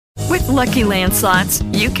Lucky Land Slots,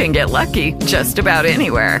 you can get lucky just about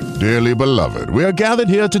anywhere. Dearly beloved, we are gathered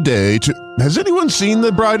here today to... Has anyone seen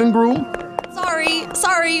the bride and groom?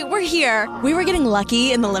 Sorry, we're here. We were getting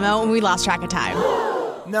lucky in the limo and we lost track of time.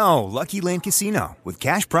 No, Lucky Land Casino, with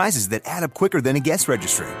cash prizes that add up quicker than a guest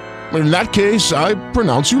registry. In that case, I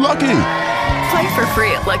pronounce you lucky. Play for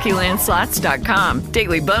free at LuckyLandSlots.com.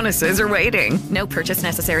 Daily bonuses are waiting. No purchase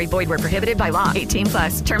necessary. Void where prohibited by law. 18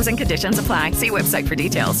 plus. Terms and conditions apply. See website for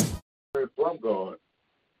details. Plum guard.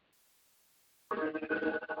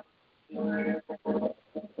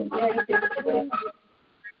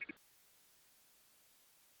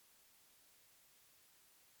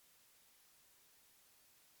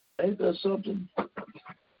 Ain't that something?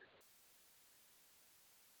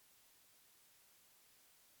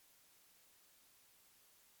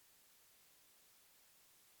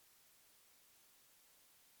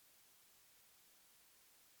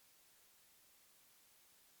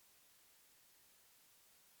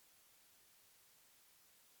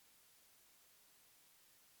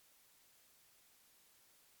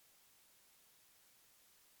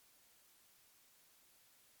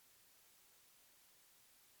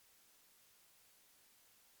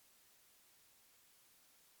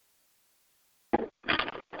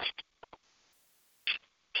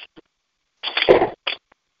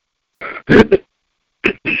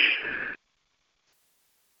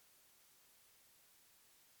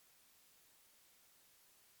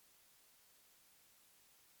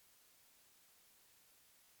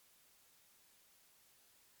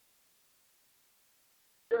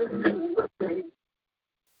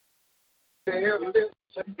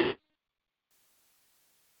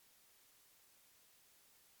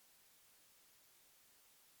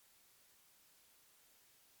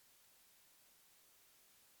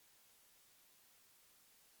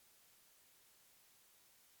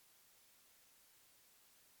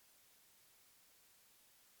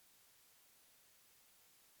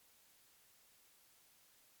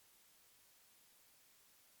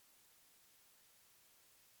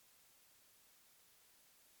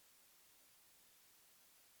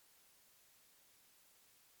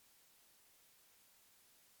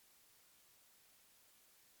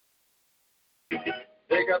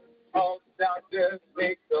 They got all the doctors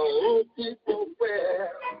make the old people well.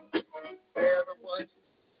 Everyone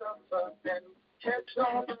suffer and catch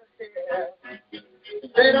all the hair.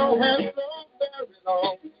 They don't have so very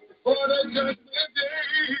long before the judgment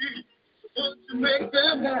day. Just to make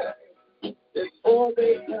them happy before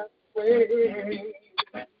they have to wait.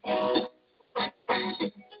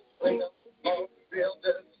 When the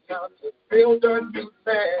builders start to build a new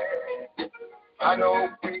thing, I know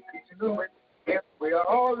we could do it. If we're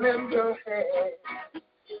all in the hand,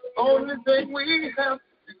 only thing we have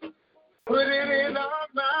to do, put it in our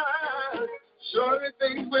minds. Surely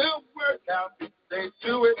things will work out. They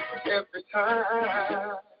do it every time.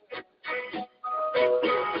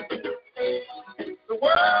 The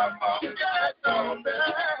world won't get no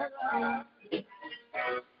better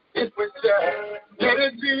if we just let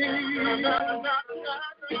it be.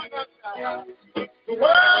 The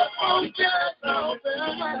world won't get no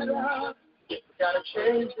better. Gotta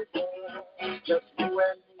change it, just you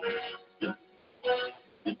and me.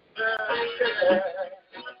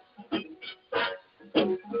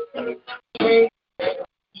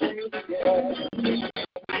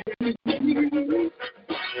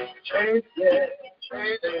 Change it,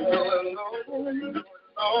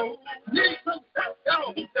 oh, need some help,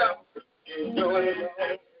 don't do it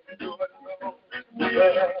alone,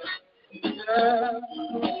 yeah.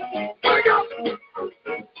 Wake up!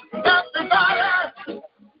 Everybody!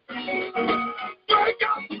 Wake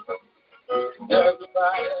up!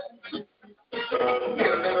 Everybody!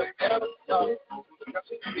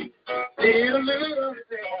 Need a little help.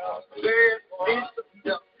 Need some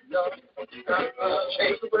help.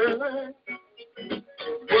 Change the world.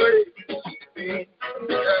 What it used to be.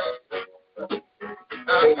 I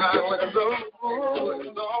want to go.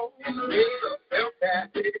 Need some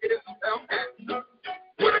help.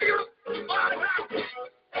 What are you?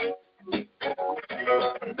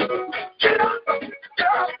 Get up!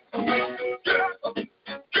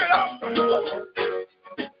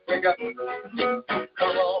 Wake up!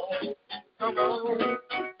 Come on!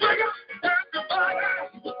 Wake up!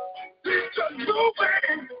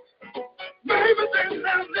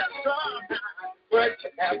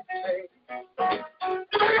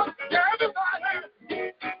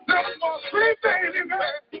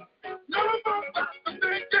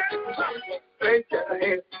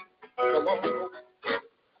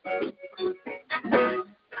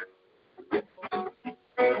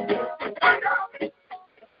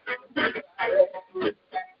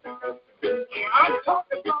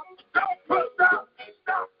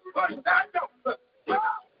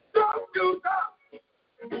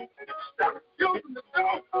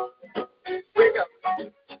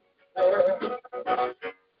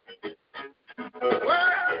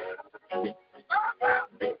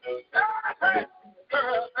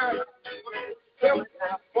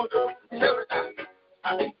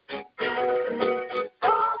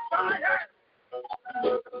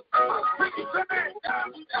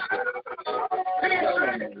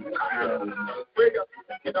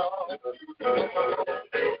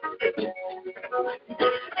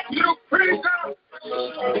 You pretty girl.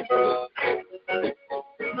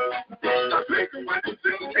 I think the way you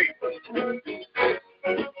feel deep.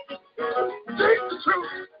 Take the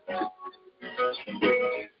truth.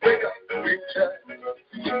 Wake up, big child.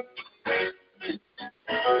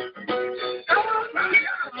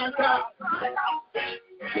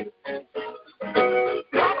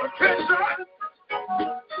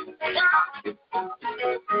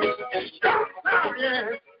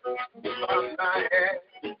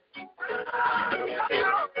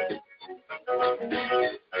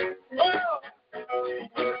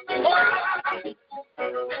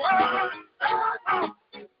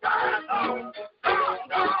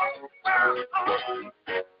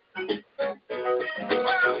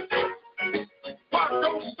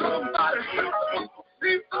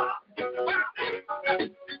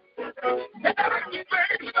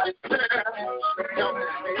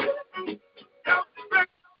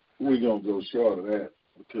 We're going to go short of that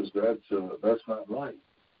because that's not right.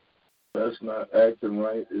 That's not acting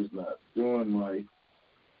right. It's not doing right.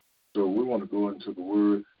 So we want to go into the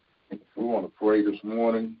Word. We want to pray this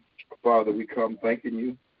morning. Father, we come thanking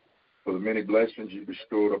you for the many blessings you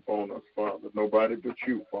bestowed upon us, Father. Nobody but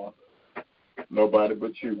you, Father. Nobody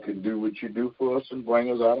but you can do what you do for us and bring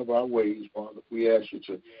us out of our ways, Father. We ask you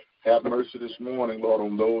to have mercy this morning, Lord,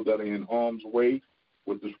 on those that are in harm's way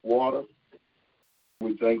with this water.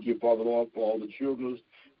 We thank you, Father, Lord, for all the children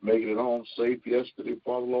making it home safe yesterday,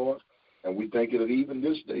 Father, Lord. And we thank you that even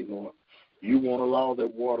this day, Lord, you won't allow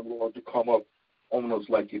that water, Lord, to come up on us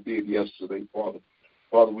like you did yesterday, Father.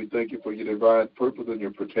 Father, we thank you for your divine purpose and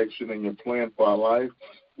your protection and your plan for our life.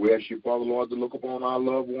 We ask you, Father, Lord, to look upon our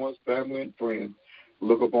loved ones, family, and friends.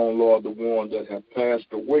 Look upon, Lord, the ones that have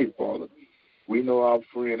passed away, Father. We know our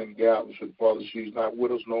friend and Galveston, Father, she's not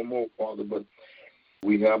with us no more, Father, but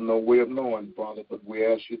we have no way of knowing, Father. But we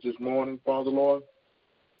ask you this morning, Father, Lord,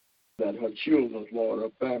 that her children, Lord, her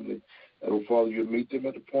family, that, oh, Father, you meet them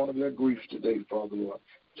at the point of their grief today, Father, Lord.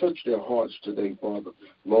 Touch their hearts today, Father.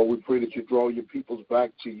 Lord, we pray that you draw your peoples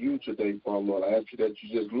back to you today, Father, Lord. I ask you that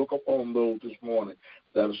you just look upon those this morning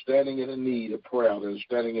that are standing in the need of prayer, that are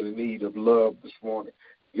standing in the need of love this morning.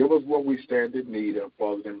 Give us what we stand in need of,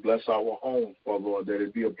 Father, and bless our homes, Father, Lord, that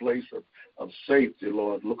it be a place of safety,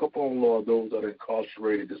 Lord. Look upon, Lord, those that are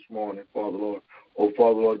incarcerated this morning, Father, Lord. Oh,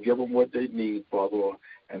 Father, Lord, give them what they need, Father, Lord.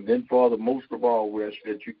 And then, Father, most of all, we ask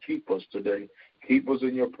that you keep us today. Keep us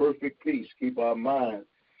in your perfect peace. Keep our minds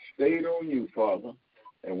stayed on you, Father.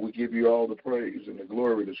 And we give you all the praise and the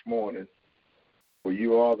glory this morning, for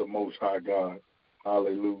you are the Most High God.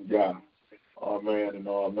 Hallelujah. Amen and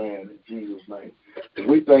amen in Jesus' name.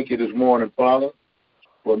 We thank you this morning, Father,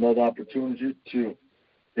 for another opportunity to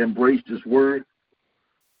embrace this word.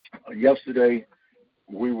 Yesterday,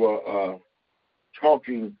 we were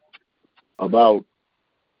talking about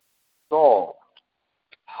Saul,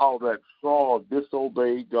 how that Saul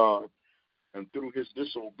disobeyed God, and through his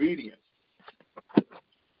disobedience,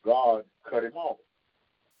 God cut him off.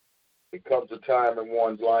 It comes a time in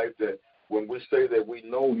one's life that when we say that we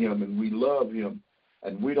know him and we love him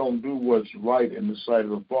and we don't do what's right in the sight of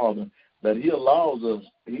the Father, that he allows us,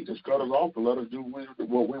 he just cut us off to let us do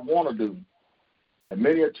what we want to do. And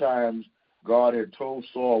many a times God had told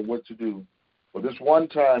Saul what to do. But this one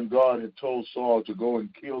time God had told Saul to go and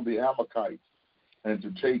kill the Amalekites and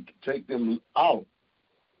to take them out.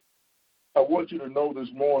 I want you to know this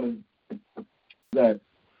morning that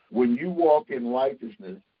when you walk in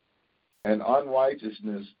righteousness and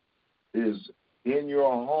unrighteousness is in your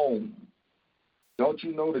home, don't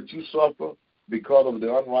you know that you suffer because of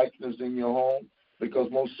the unrighteousness in your home? Because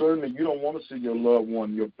most certainly you don't want to see your loved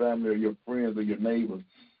one, your family, or your friends, or your neighbors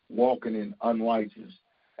walking in unrighteous.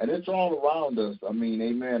 And it's all around us. I mean,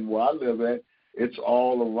 amen, where I live at, it's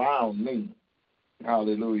all around me.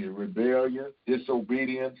 Hallelujah. Rebellion,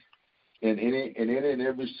 disobedience, and any and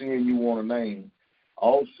every sin you want to name.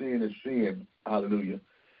 All sin is sin. Hallelujah.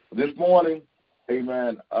 This morning,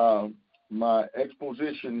 amen, my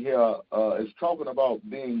exposition here is talking about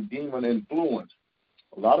being demon influenced.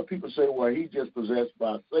 A lot of people say, well, he's just possessed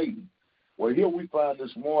by Satan. Well, here we find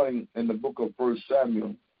this morning in the book of 1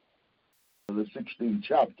 Samuel, the 16th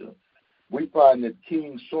chapter, we find that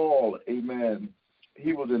King Saul, amen,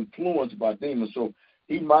 he was influenced by demons. So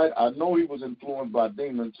I know he was influenced by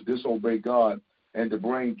demons to disobey God and to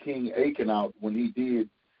bring King Achan out when he did,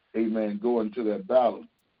 amen, go into that battle.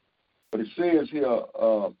 But it says here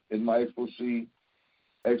in my expose, it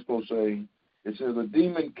says a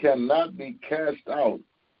demon cannot be cast out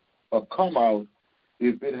or come out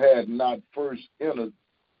if it had not first entered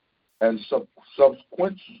and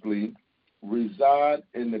subsequently reside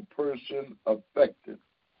in the person affected.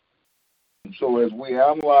 And so as we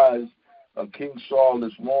analyze King Saul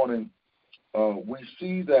this morning, we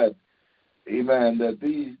see that, amen, that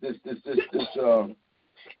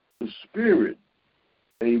the spirit,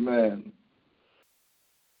 amen,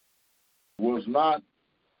 was not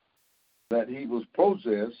that he was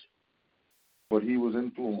possessed, but he was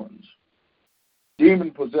influenced. Demon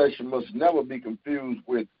possession must never be confused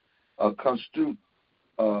with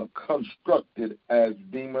constructed as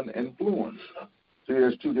demon influence. See,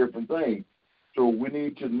 there's two different things. So we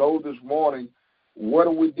need to know this morning, what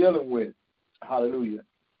are we dealing with? Hallelujah.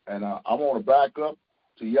 And I want to back up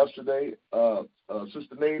to yesterday.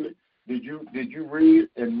 Sister Neely, did you read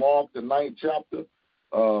in Mark the 9th chapter,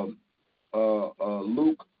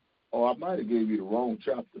 Luke? Oh, I might have gave you the wrong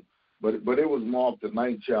chapter, but it was Mark the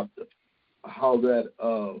 9th chapter, how that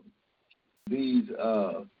these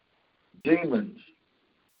demons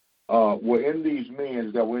were in these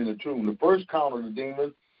men that were in the tomb. The first count of the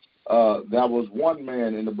demons, that was one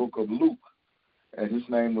man in the book of Luke, and his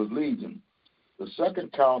name was Legion. The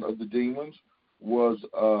second count of the demons was,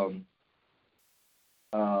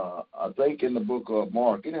 I think, in the book of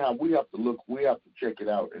Mark. Anyhow, we have to check it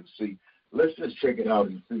out and see. Let's just check it out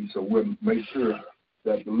and see, so we'll make sure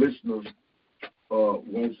that the listeners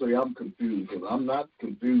won't say I'm confused, because I'm not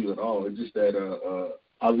confused at all. It's just that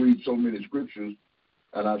I read so many scriptures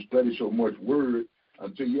and I study so much word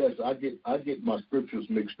until, yes, I get my scriptures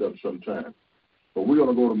mixed up sometimes. But we're going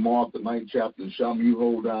to go to Mark the 9th chapter, and Shama, you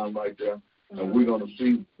hold down right there, and we're going to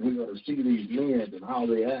see these men and how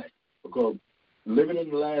they act, because living in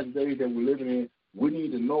the last days that we're living in, we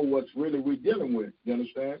need to know what's really we're dealing with. You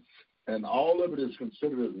understand? And all of it is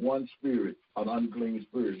considered as one spirit, an unclean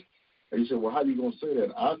spirit. And you say, well, how are you going to say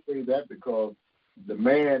that? I say that because the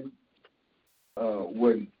man,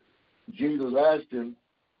 when Jesus asked him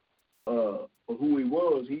who he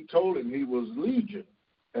was, he told him he was Legion.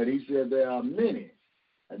 And he said there are many.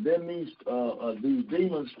 And then these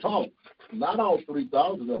demons talked. Not all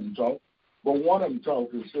 3,000 of them talked, but one of them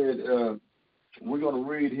talked and said, we're going to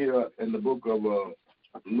read here in the book of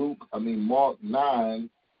Mark 9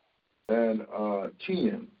 and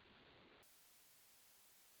 10.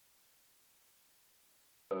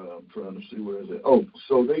 I'm trying to see where is it. Oh,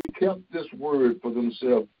 so they kept this word for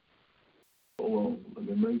themselves. Hold on, let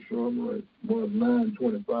me make sure I'm right. Mark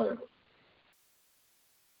 9:25.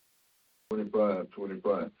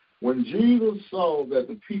 25. When Jesus saw that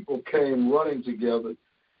the people came running together,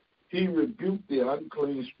 he rebuked the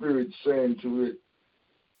unclean spirit, saying to it,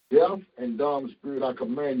 deaf and dumb spirit, I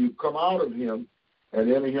command you, come out of him and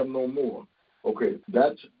enter him no more. Okay,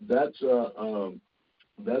 that's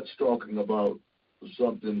talking about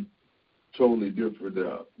something totally different.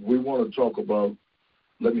 We want to talk about,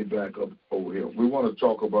 let me back up over here. We want to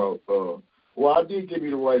talk about, well, I did give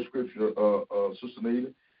you the right scripture, Sister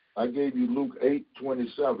Nita. I gave you Luke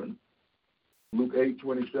 8:27. Luke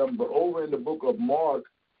 8:27. But over in the book of Mark,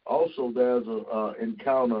 also there's an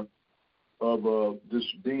encounter of this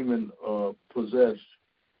demon-possessed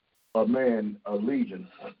man, a Legion.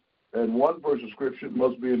 And one verse of scripture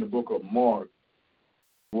must be in the book of Mark,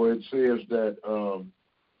 where it says that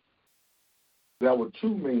there were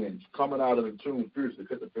two men coming out of the tomb fiercely.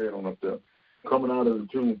 Cut the fan on up there. Coming out of the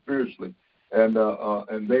tomb fiercely, and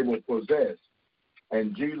they were possessed.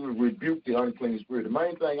 And Jesus rebuked the unclean spirit. The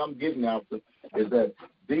main thing I'm getting after is that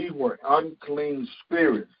these were unclean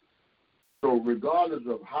spirits. So regardless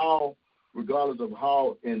of how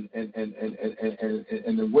and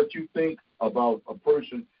what you think about a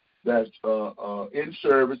person that's in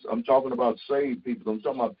service, I'm talking about saved people. I'm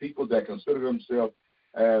talking about people that consider themselves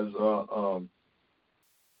as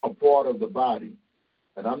a part of the body.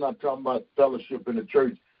 And I'm not talking about fellowship in the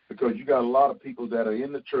church, because you got a lot of people that are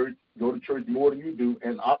in the church, go to church more than you do,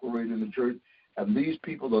 and operate in the church, and these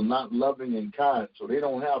people are not loving and kind, so they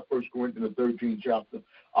don't have 1 Corinthians 13 chapter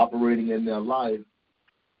operating in their life.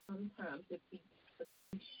 Sometimes it be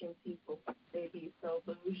Christian people, they be so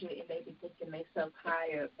bougie and they be thinking themselves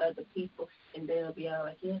higher other people, and they'll be all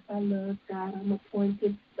like, yes, I love God, I'm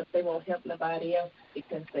appointed, but they won't help nobody else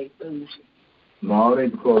because they bougie. No, it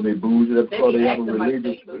ain't because they bougie. That's because they have a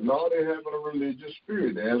religious spirit. No, they have a religious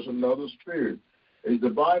spirit. There's another spirit. As the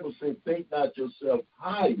Bible says, think not yourself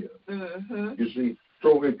higher. Mm-hmm. You see,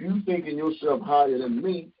 so if you thinking yourself higher than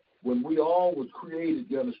me, when we all was created,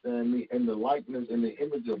 you understand me, in the likeness and the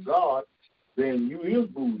image of God, then you is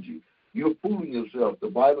bougie. You're fooling yourself. The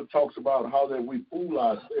Bible talks about how that we fool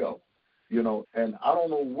ourselves, you know. And I don't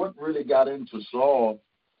know what really got into Saul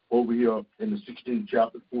over here in the 16th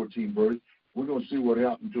chapter, 14th verse. we're going to see what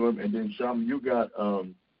happened to him. And then, Shama, you got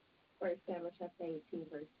 1 Samuel chapter 18,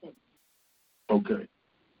 verse 10. Okay.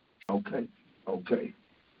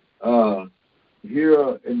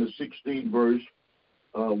 Here in the 16th verse,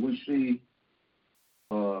 we see,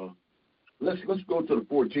 let's go to the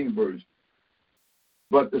 14th verse.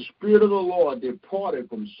 But the Spirit of the Lord departed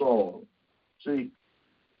from Saul. See,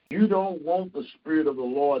 you don't want the Spirit of the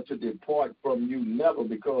Lord to depart from you, never,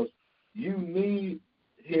 because you need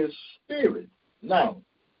His Spirit. Now,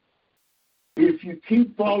 if you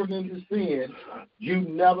keep falling into sin, you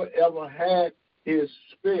never ever had His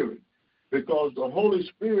Spirit, because the Holy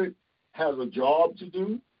Spirit has a job to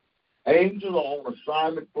do. Angels are on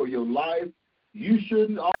assignment for your life. You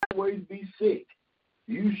shouldn't always be sick.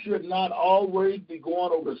 You should not always be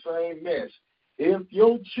going over the same mess. If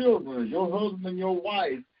your children, your husband, your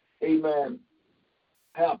wife, amen,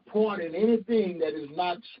 have part in anything that is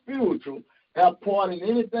not spiritual, have part in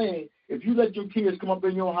anything, if you let your kids come up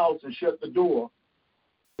in your house and shut the door,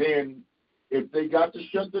 then if they got to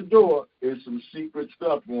shut the door, there's some secret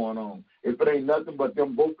stuff going on. If it ain't nothing but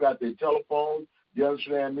them both got their telephones, you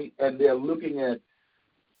understand me, and they're looking at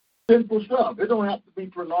simple stuff. It don't have to be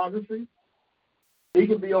pornography. It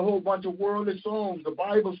can be a whole bunch of worldly songs. The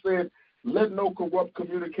Bible said, let no corrupt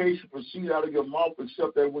communication proceed out of your mouth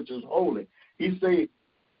except that which is holy. He said,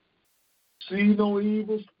 see no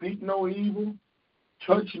evil, speak no evil,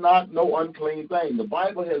 touch not no unclean thing. The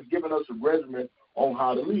Bible has given us a regimen on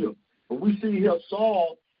how to live. But we see here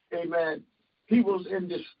Saul, amen, he was in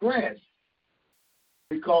distress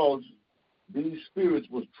because these spirits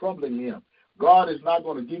was troubling him. God is not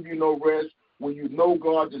going to give you no rest when you know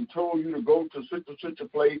God has told you to go to such a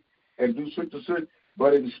place and do such,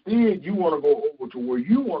 but instead you want to go over to where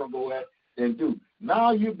you want to go at and do.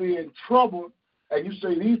 Now you're being troubled, and you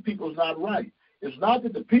say these people's not right. It's not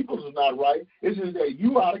that the people's is not right. It's just that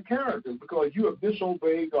you out of character because you have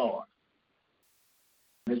disobeyed God.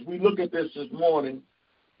 As we look at this morning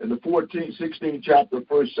in the 16th chapter of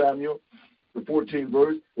 1 Samuel, the 14th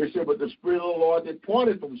verse, it said, but the Spirit of the Lord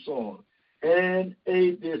departed from Saul, and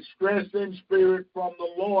a distressing spirit from the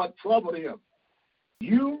Lord troubled him.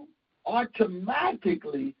 You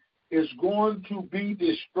automatically is going to be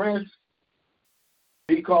distressed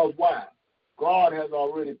because why? God has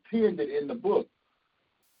already penned it in the book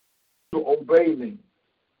to obey me.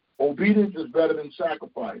 Obedience is better than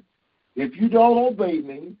sacrifice. If you don't obey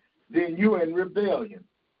me, then you're in rebellion.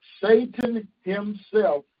 Satan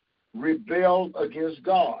himself rebelled against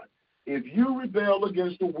God. If you rebel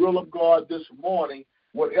against the will of God this morning,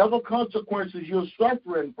 whatever consequences you're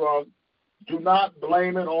suffering from, do not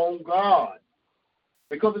blame it on God,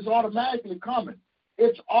 because it's automatically coming.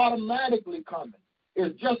 It's automatically coming.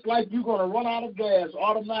 It's just like you're going to run out of gas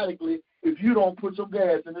automatically if you don't put some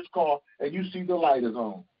gas in this car and you see the light is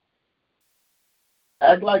on.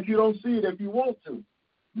 Act like you don't see it if you want to.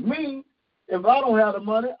 Me, if I don't have the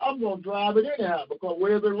money, I'm going to drive it anyhow, because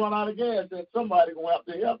wherever they run out of gas, then somebody's going to have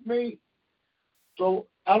to help me. So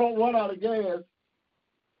I don't run out of gas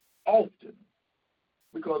often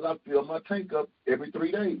because I fill my tank up every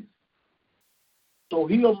 3 days. So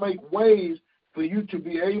he'll make ways for you to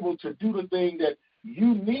be able to do the thing that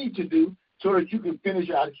you need to do so that you can finish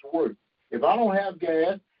out his work. If I don't have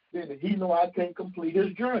gas, then he know I can't complete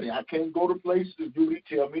his journey. I can't go to places to do what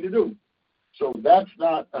he tell me to do. So that's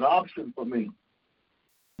not an option for me.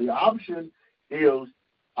 The option is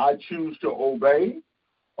I choose to obey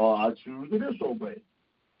or I choose to disobey.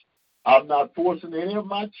 I'm not forcing any of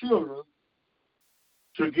my children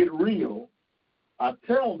to get real. I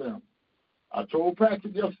tell them. I told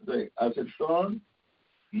Patrick yesterday, I said, son,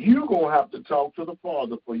 you're going to have to talk to the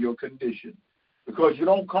Father for your condition, because you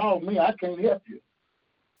don't call me, I can't help you.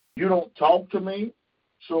 You don't talk to me,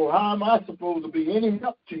 so how am I supposed to be any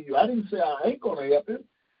help to you? I didn't say I ain't going to help him.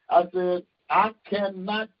 I said I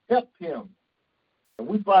cannot help him. And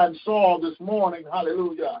we find Saul this morning,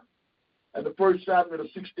 hallelujah, in the 1 Samuel,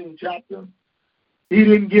 the 16th chapter. He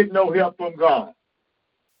didn't get no help from God.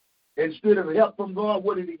 Instead of help from God,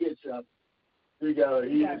 what did he get, Chuck? He got an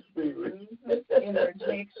evil spirit.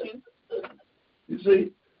 Interjection. You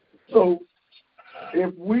see? So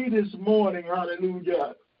if we this morning,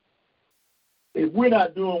 hallelujah, if we're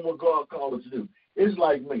not doing what God called us to do, it's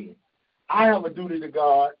like me. I have a duty to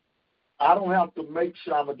God. I don't have to make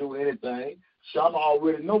Shama do anything. Shama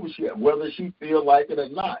already knows whether she feel like it or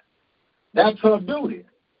not. That's her duty.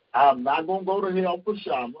 I'm not going to go to hell for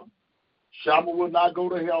Shama. Shama will not go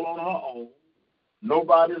to hell on her own.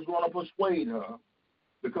 Nobody's going to persuade her,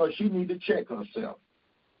 because she needs to check herself.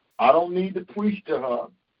 I don't need to preach to her,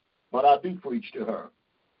 but I do preach to her,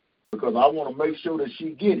 because I want to make sure that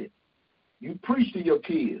she get it. You preach to your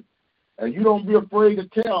kids. And you don't be afraid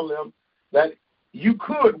to tell them that you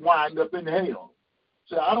could wind up in hell.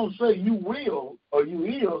 So I don't say you will or you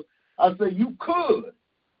is. I say you could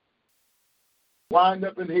wind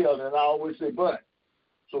up in hell. And I always say but.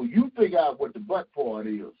 So you figure out what the but part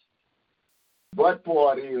is. But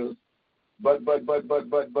part is, but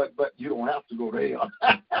you don't have to go to hell.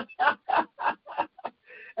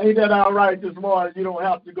 Ain't that all right this morning? You don't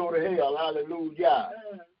have to go to hell. Hallelujah.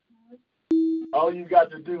 All you got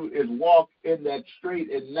to do is walk in that straight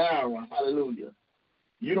and narrow. Hallelujah.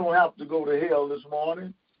 You don't have to go to hell this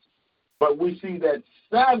morning. But we see that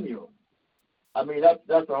Samuel, I mean,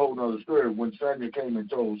 that's a whole other story. When Samuel came and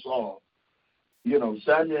told Saul, you know,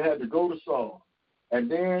 Samuel had to go to Saul. And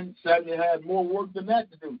then Samuel had more work than that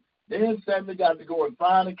to do. Then Samuel got to go and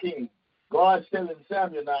find a king. God's telling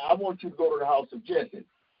Samuel, now, I want you to go to the house of Jesse.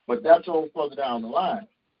 But that's all further down the line.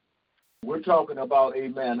 We're talking about,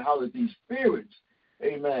 amen, how that these spirits,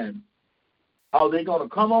 amen, how they're going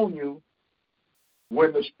to come on you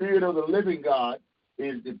when the spirit of the living God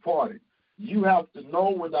is departed. You have to know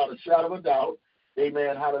without a shadow of a doubt,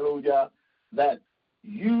 amen, hallelujah, that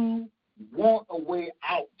you want a way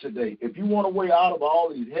out today. If you want a way out of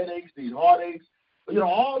all these headaches, these heartaches, you know,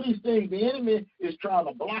 all these things, the enemy is trying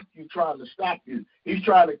to block you, trying to stop you. He's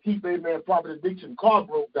trying to keep, amen, Prophet Dixon's car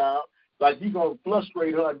broke down, like he's going to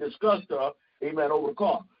frustrate her and disgust her, amen, over the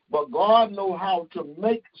car. But God knows how to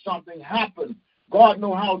make something happen. God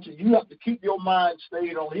knows how to, you have to keep your mind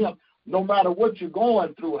stayed on him, no matter what you're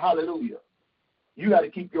going through, hallelujah. You got to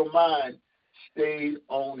keep your mind stayed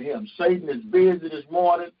on him. Satan is busy this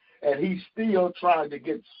morning, and he's still trying to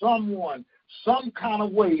get someone, some kind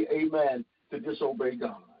of way, amen, to disobey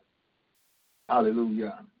God.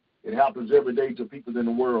 Hallelujah. It happens every day to people in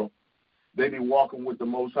the world. They be walking with the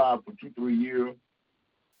Most High for 2-3 years,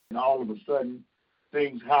 and all of a sudden,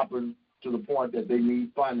 things happen to the point that they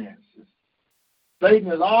need finances.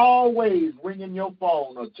 Satan is always ringing your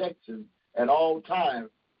phone or texting at all times,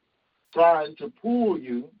 trying to pull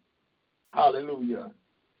you, hallelujah,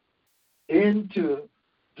 into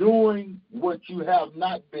doing what you have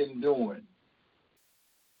not been doing.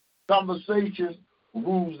 Conversation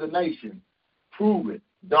rules the nation. Prove it.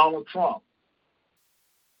 Donald Trump,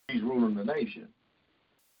 he's ruling the nation.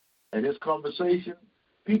 And this conversation,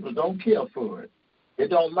 people don't care for it. It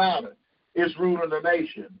don't matter. It's ruling the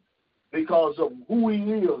nation because of who he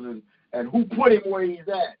is and who put him where he's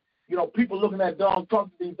at. You know, people looking at Donald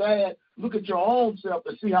Trump to be bad, look at your own self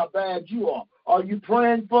and see how bad you are. Are you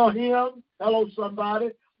praying for him? Hello,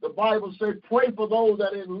 somebody. The Bible says pray for those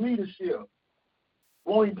that are in leadership.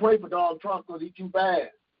 Won't even pray for Donald Trump because he's too bad.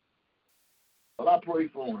 But I pray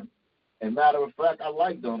for him. And matter of fact, I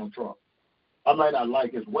like Donald Trump. I might not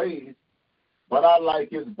like his ways, but I like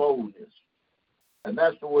his boldness. And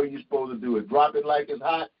that's the way you're supposed to do it. Drop it like it's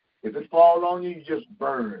hot. If it falls on you, you just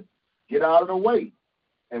burn. Get out of the way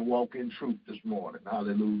and walk in truth this morning.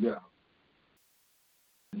 Hallelujah.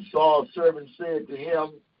 And Saul's servant said to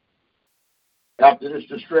him, after this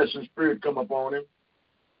distressing spirit come upon him,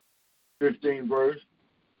 15th verse,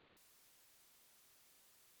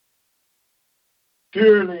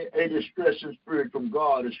 surely a distressing spirit from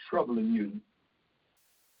God is troubling you.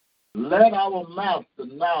 Let our master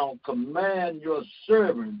now command your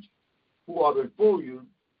servants who are before you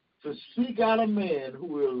to seek out a man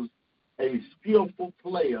who is a skillful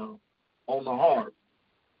player on the harp.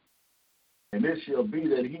 And it shall be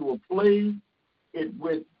that he will play it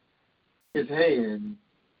with his hand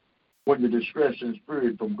when the distressing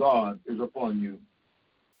spirit from God is upon you,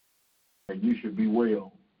 and you should be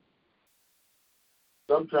well.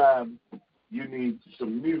 Sometimes you need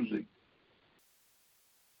some music.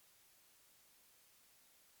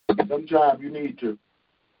 Sometimes you need to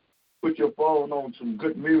put your phone on some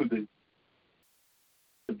good music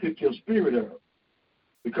to pick your spirit up.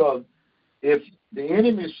 Because if the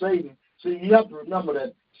enemy is Satan, see, you have to remember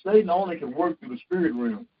that Satan only can work through the spirit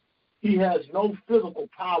realm. He has no physical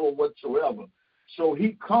power whatsoever. So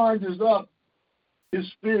he conjures up his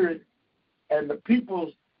spirit, and the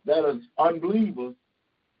people that are unbelievers,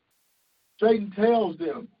 Satan tells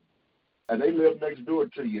them, and they live next door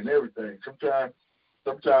to you and everything. Sometimes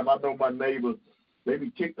I know my neighbors, they be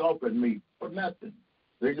ticked off at me for nothing.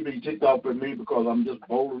 They can be ticked off at me because I'm just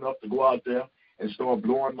bold enough to go out there and start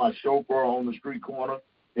blowing my shofar on the street corner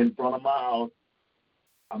in front of my house.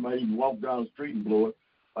 I might even walk down the street and blow it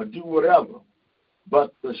or do whatever.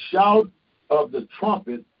 But the shout of the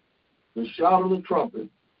trumpet,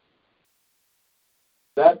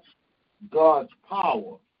 that's God's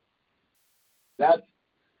power. That's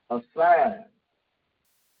a sign.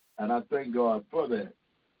 And I thank God for that,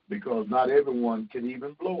 because not everyone can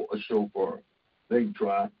even blow a shofar. They can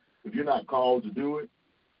try, if you're not called to do it,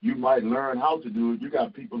 you might learn how to do it. You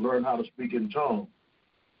got people learn how to speak in tongues.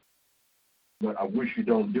 But I wish you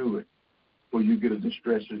don't do it, for you get a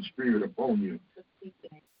distressing spirit upon you.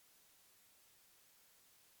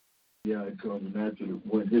 Yeah, it comes naturally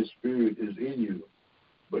when his spirit is in you.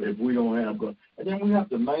 But if we don't have God, and then we have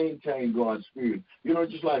to maintain God's spirit. You know,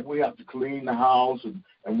 just like we have to clean the house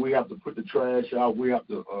and we have to put the trash out, we have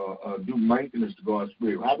to do maintenance to God's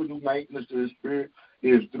spirit. How we do maintenance to his spirit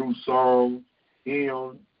is through song,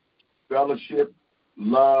 hymn, fellowship,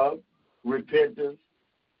 love, repentance.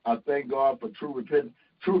 I thank God for true repentance.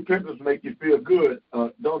 True repentance make you feel good,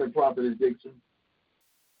 don't it, Prophetess Dixon?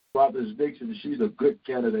 Prophetess Dixon, she's a good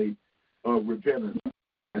candidate of repentance.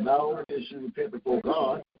 And not only did she repent before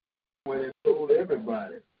God, when it told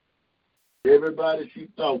everybody she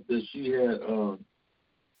thought that she had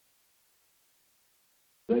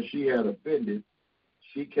offended,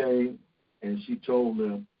 she came and she told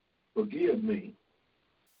them, forgive me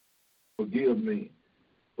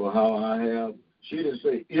for how I have. She didn't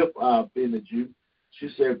say if I offended you. She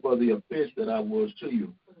said for the offense that I was to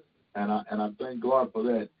you. And I thank God for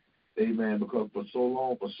that. Amen. Because for so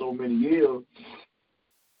long, for so many years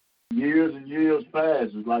and years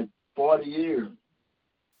passed. It's like 40 years,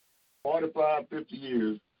 45, 50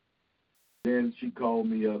 years. Then she called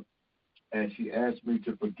me up and she asked me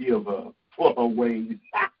to forgive her for her ways,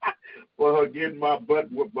 for her getting my butt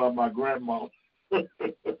whooped by my grandma.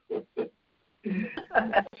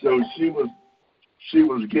 So she was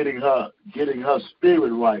getting her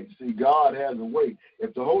spirit right. See, God has a way.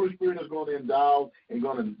 If the Holy Spirit is going to endow and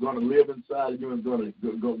going to live inside of you and going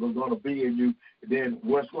to be in you, then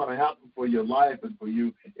what's going to happen for your life and for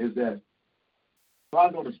you is that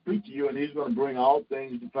God's going to speak to you and he's going to bring all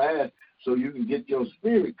things to pass so you can get your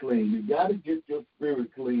spirit clean. You got to get your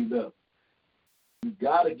spirit cleaned up. You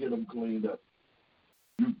got to get them cleaned up.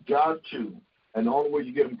 You got to. And the only way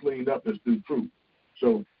you get them cleaned up is through truth.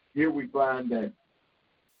 So here we find that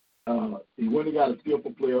he went and got a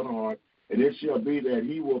skillful play on the harp, and it shall be that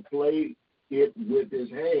he will play it with his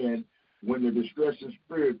hand when the distressing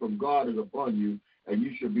spirit from God is upon you, and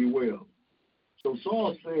you shall be well. So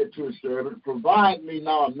Saul said to his servant, provide me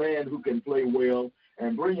now a man who can play well,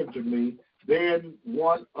 and bring him to me. Then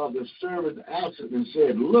one of the servants answered and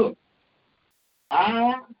said, look,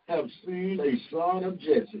 I have seen a son of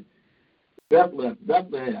Jesse,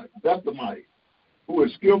 Bethlehemite, who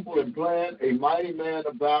is skillful in plan, a mighty man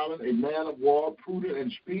of valor, a man of war, prudent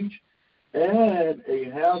in speech, and a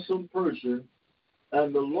handsome person,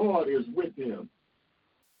 and the Lord is with him.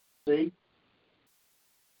 See?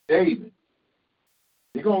 David.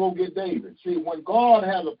 You're going to go get David. See, when God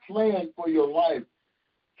has a plan for your life,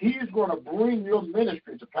 he's going to bring your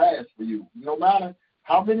ministry to pass for you. No matter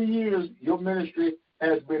how many years your ministry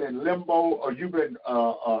has been in limbo or you've been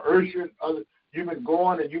urging others, you've been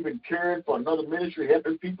going and you've been caring for another ministry,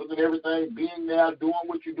 helping people and everything, being there, doing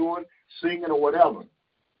what you're doing, singing or whatever.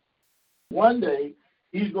 One day,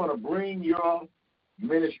 he's going to bring your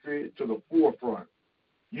ministry to the forefront.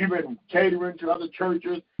 You've been catering to other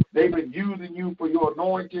churches. They've been using you for your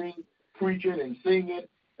anointing, preaching and singing,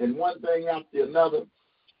 and one thing after another.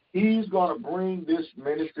 He's going to bring this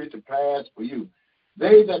ministry to pass for you.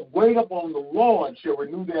 They that wait upon the Lord shall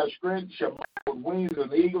renew their strength, shall mount with wings as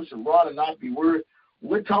an eagle, shall run and not be weary.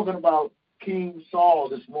 We're talking about King Saul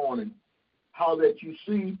this morning, how that you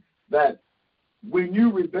see that when you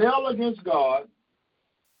rebel against God,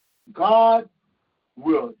 God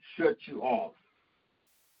will shut you off.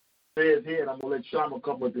 It says here, and I'm going to let Shama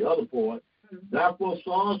come with the other part. Therefore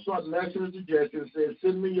Saul sought messengers to Jesse and said,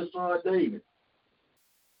 send me your son David,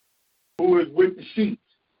 who is with the sheep.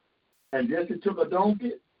 And Jesse took a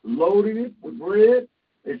donkey, loaded it with bread,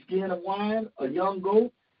 a skin of wine, a young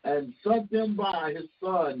goat, and sent them by his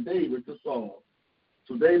son David to Saul.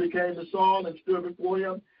 So David came to Saul and stood before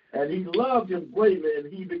him, and he loved him greatly,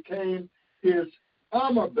 and he became his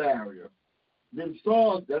armor bearer. Then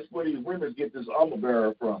Saul, that's where these women get this armor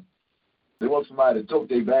bearer from. They want somebody to tote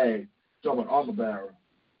their bag, talking about armor bearer.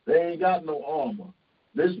 They ain't got no armor.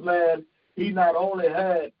 This man, he not only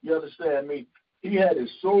had, you understand me, he had his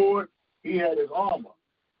sword, he had his armor.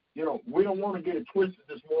 You know, we don't want to get it twisted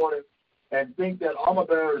this morning and think that armor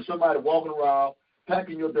bearer is somebody walking around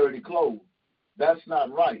packing your dirty clothes. That's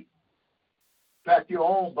not right. Pack your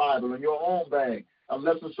own Bible in your own bag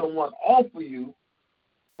unless it's someone offer you.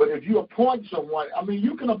 But if you appoint someone, I mean,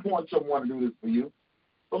 you can appoint someone to do this for you,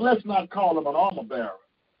 but let's not call them an armor bearer.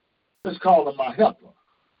 Let's call them a helper.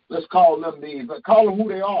 Let's call them who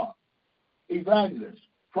they are. Evangelists,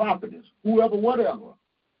 prophets, whoever, whatever,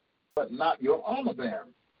 but not your armor bearer.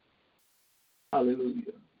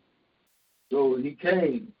 Hallelujah. So he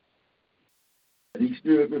came And he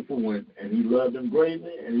stood before him, and he loved him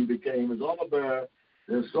greatly, and he became his armor bearer.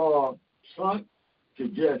 Then Saul sent to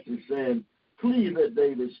Jesse, saying, please let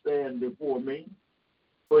David stand before me,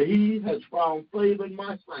 for he has found favor in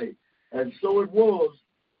my sight. And so it was,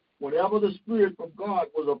 whenever the Spirit from God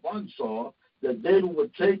was upon Saul, that David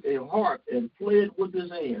would take a harp and play it with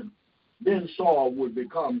his hand. Then Saul would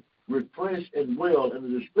become refreshed and well, and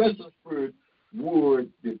the distressing spirit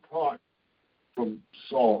would depart from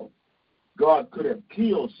Saul. God could have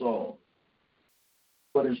killed Saul,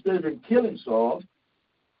 but instead of killing Saul,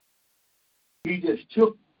 he just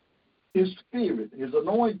took his spirit, his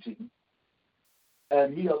anointing,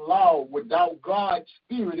 and he allowed, without God's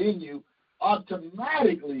spirit in you,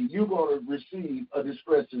 automatically you're going to receive a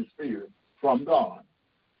distressing spirit from God.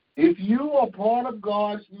 If you are part of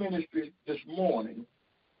God's ministry this morning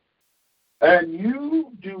and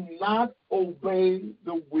you do not obey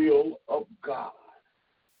the will of God,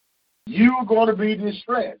 you're going to be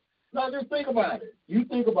distressed. Now just think about it. You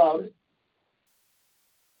think about it.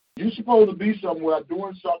 You're supposed to be somewhere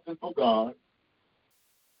doing something for God,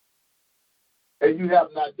 and you have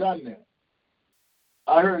not done that.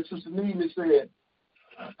 I heard Sister Neely said,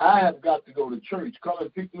 I have got to go to church. Come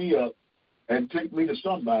and pick me up and take me to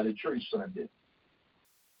somebody church Sunday.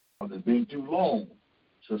 It's been too long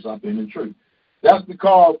since I've been in church. That's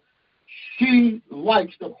because she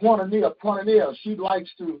likes to porneia. She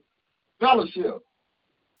likes to fellowship.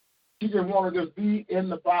 She just wants to just be in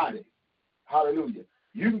the body. Hallelujah.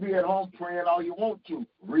 You can be at home praying all you want to,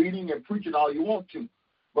 reading and preaching all you want to.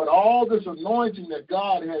 But all this anointing that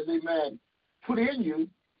God has, amen, put in you,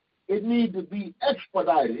 it needs to be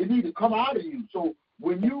expedited. It needs to come out of you. So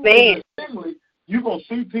when you in the assembly, you're going to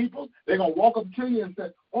see people, they're going to walk up to you and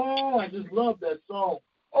say, oh, I just love that song.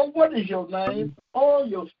 Oh, what is your name? Oh,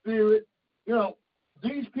 your spirit. You know,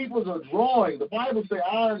 these people are drawing. The Bible says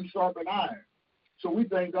iron sharpen iron. So we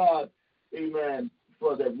thank God, amen,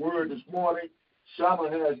 for that word this morning. Shama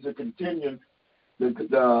has the continuing,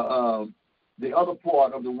 the other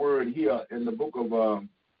part of the word here in the book of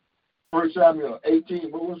 1 Samuel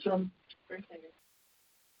 18. What was some?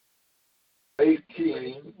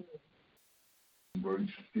 18, verse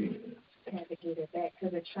 10. I had to get it back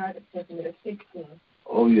because it tried to take me to 16.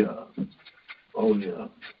 Oh, yeah. Oh, yeah.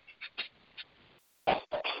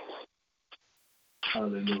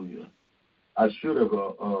 Hallelujah. I should have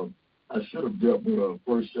dealt with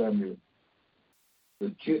 1 Samuel,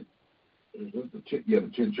 the 10th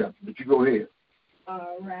chapter. But you go ahead.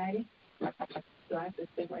 All right. So I have to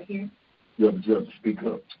sit right here? You have to speak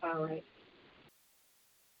up. All right.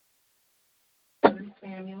 1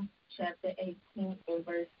 Samuel chapter 18 and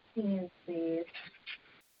verse 10 says,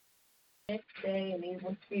 next day an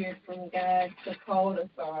evil spirit from God took hold of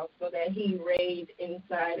Saul so that he raved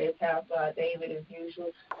inside his house while David, as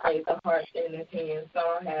usual, played the harp in his hand.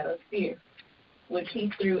 Saul had a spear, which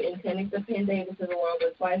he threw intending to pin David to the wall,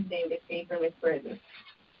 but twice David escaped from his presence.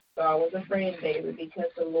 Saul was afraid of David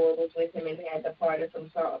because the Lord was with him and had departed from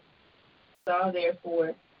Saul. Saul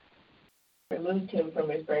therefore removed him from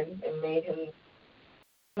his presence and made him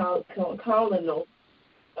colonel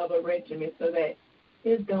of a regiment, so that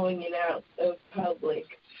his going in and out of public.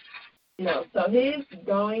 So his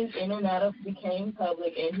going in and out of became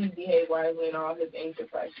public, and he behaved wisely in all his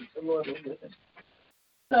enterprises. The Lord was with him.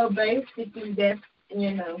 So basically, that's,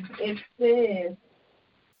 it says,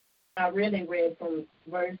 I really read from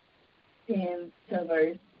verse 10 to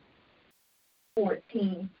verse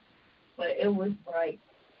 14, but it was like,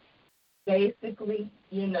 basically,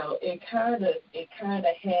 it kind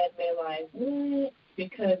of had me like, what?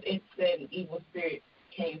 Because it said an evil spirit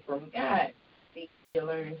came from God. You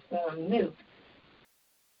learn something new.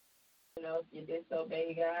 If you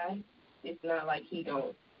disobey God, it's not like he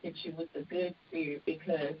don't hit you with a good spirit,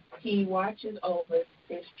 because he watches over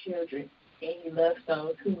his children and he loves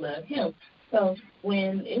those who love him. So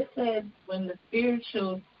when it says, when the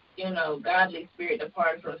spiritual, godly spirit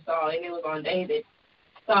departed from Saul and it was on David,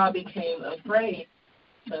 Saul became afraid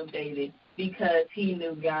of David because he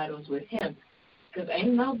knew God was with him. Because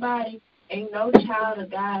ain't no child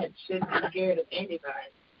of God should be scared of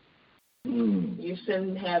anybody. You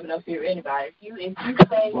shouldn't have no fear of anybody. If you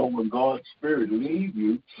say, well, when God's spirit leaves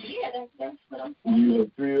you, that's what I'm saying.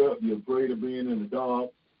 You're afraid of being in the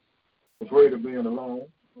dark, afraid of being alone.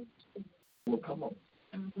 Well, come on.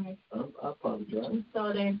 I apologize.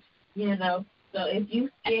 So then, so if you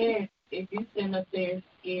scared, if you sitting up there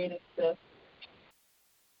scared of stuff,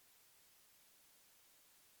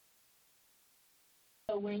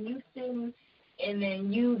 so when you sitting and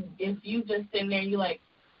then if you just sitting there, you like,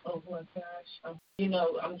 oh my gosh, I'm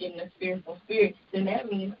getting a spiritual spirit, then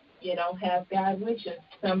that means you don't have God with you.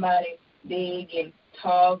 Somebody big and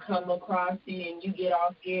tall come across you and you get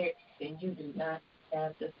all scared, then you do not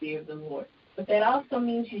have the fear of the Lord. But that also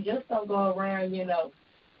means you just don't go around,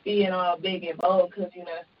 being all big and bold because you're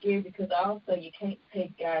not scared, because also you can't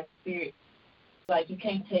take God's spirit, like you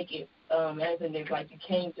can't take it as an, like you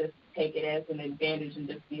can't just take it as an advantage and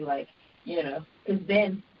just be like, because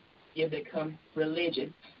then you become religious,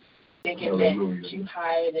 thinking that you're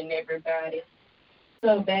higher than everybody.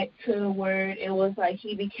 So back to the word, it was like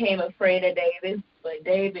he became afraid of David, but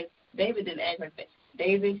David didn't act like that.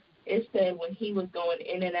 David, it said when he was going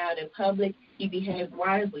in and out in public, he behaved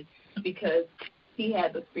wisely because he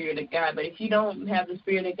had the Spirit of God. But if you don't have the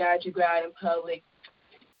Spirit of God, you go out in public,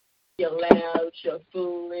 you're loud, you're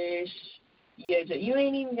foolish, you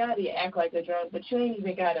ain't even got to act like a drunk, but you ain't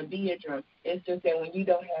even got to be a drunk. It's just that when you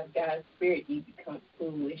don't have God's Spirit, you become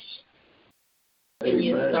foolish. Amen. And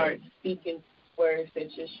you start speaking words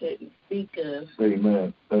that you shouldn't speak of.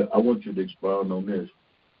 Amen. I want you to expound on this.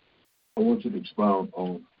 I want you to expound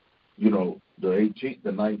on, the 18th,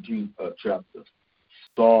 the 19th chapter.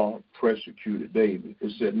 Saul persecuted David.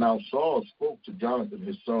 It said, now Saul spoke to Jonathan,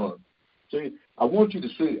 his son. See, I want you to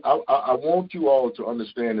see, I want you all to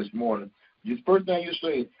understand this morning. The first thing you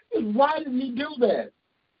say is, why did he do that?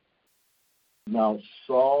 Now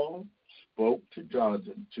Saul spoke to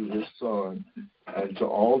Jonathan, to his son, and to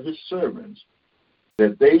all his servants,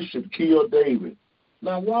 that they should kill David.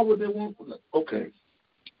 Now, why would they want? Okay.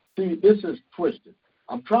 See, this is twisted.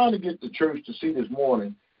 I'm trying to get the church to see this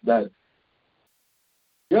morning that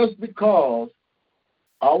just because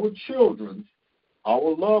our children,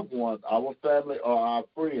 our loved ones, our family, or our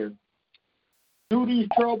friends do these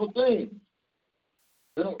terrible things,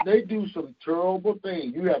 they do some terrible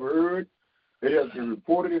things. You have heard, it has been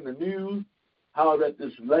reported in the news, how that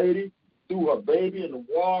this lady threw her baby in the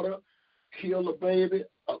water, killed the baby.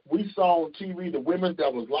 We saw on TV the women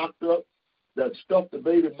that was locked up, that stuffed the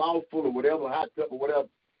baby mouth full of whatever, hot pepper, whatever.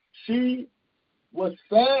 She was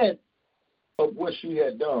sad of what she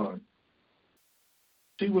had done.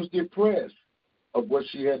 She was depressed of what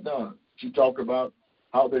she had done. She talked about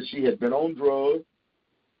how that she had been on drugs.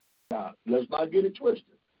 Now, let's not get it twisted.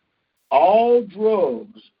 All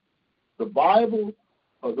drugs, the Bible,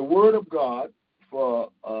 the Word of God for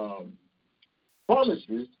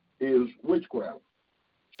punishes is witchcraft.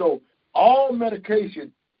 So all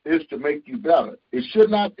medication is to make you better. It should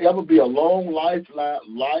not ever be a long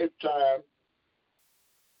lifetime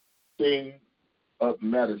thing of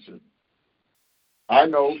medicine. I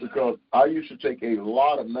know because I used to take a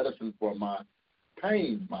lot of medicine for my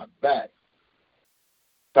pain, my back.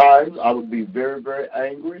 Times I would be very, very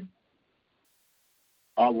angry.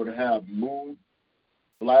 I would have mood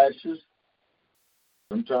flashes.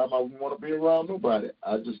 Sometimes I wouldn't want to be around nobody.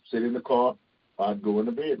 I'd just sit in the car. I'd go in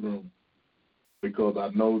the bedroom because I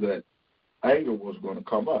know that anger was going to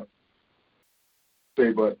come up.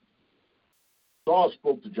 But Saul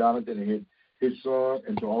spoke to Jonathan and his son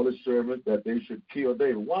and to all his servants that they should kill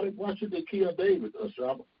David. Why should they kill David,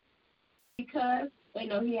 Ashama? Because they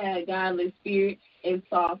know he had a godly spirit and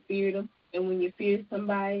Saul feared him. And when you fear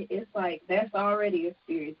somebody, it's like that's already a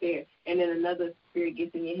spirit there. And then another spirit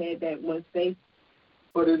gets in your head that once they...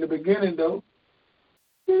 But in the beginning, though,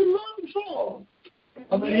 he loved Saul.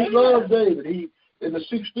 I mean, he loved David. In the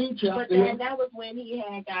 16th chapter... But that was when he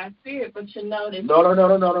had God's spirit. But you notice... No.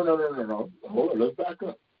 Hold on, let's back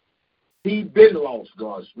up. He been lost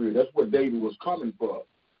God's spirit. That's what David was coming for.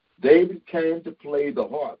 David came to play the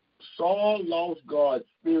harp. Saul lost God's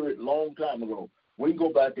spirit long time ago. We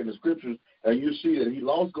go back in the scriptures and you see that he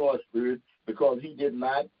lost God's spirit because he did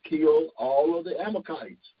not kill all of the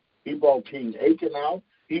Amalekites. He brought King Achan out.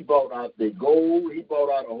 He brought out the gold. He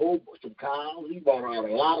brought out a whole bunch of cows. He brought out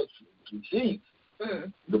a lot of sheep.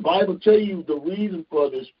 The Bible tells you the reason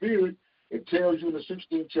for the spirit. It tells you in the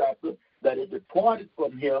 16th chapter that it departed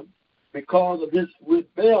from him because of his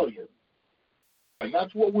rebellion. And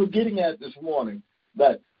that's what we're getting at this morning,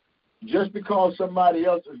 that just because somebody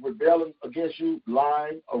else is rebelling against you,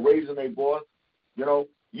 lying or raising their voice,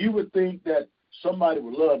 you would think that somebody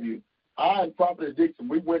would love you. I and Prophet Dixon,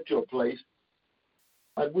 we went to a place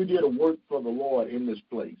and we did a work for the Lord in this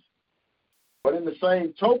place. But in the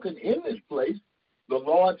same token, in this place, the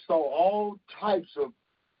Lord saw all types of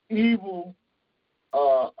evil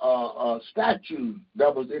statues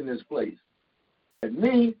that was in this place. And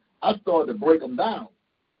me, I started to break them down.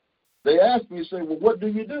 They asked me, say, well, what do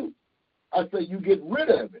you do? I said, you get rid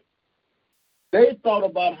of it. They thought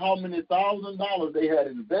about how many $1,000 they had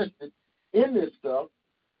invested in this stuff,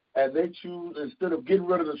 and they choose, instead of getting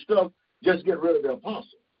rid of the stuff, just get rid of the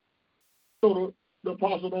apostle. So the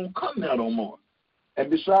apostle don't come there no more. And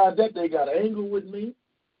besides that, they got angry with me.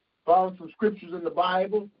 found some scriptures in the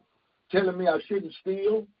Bible telling me I shouldn't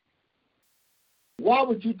steal. Why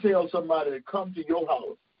would you tell somebody to come to your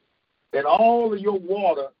house and all of your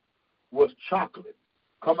water was chocolate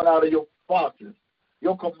coming out of your faucet?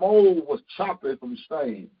 Your commode was chocolate from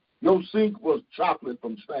stain. Your sink was chocolate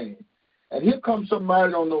from stain. And here comes somebody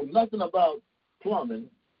who don't know nothing about plumbing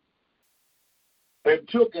and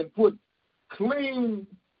took and put clear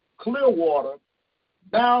water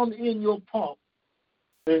down in your pump,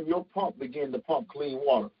 and your pump began to pump clean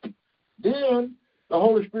water. Then the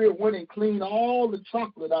Holy Spirit went and cleaned all the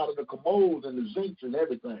chocolate out of the commodes and the zincs and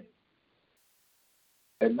everything.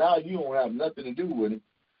 And now you don't have nothing to do with it.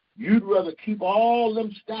 You'd rather keep all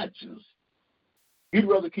them statues. You'd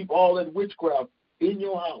rather keep all that witchcraft in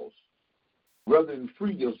your house rather than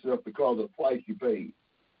free yourself because of the price you paid.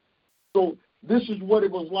 So this is what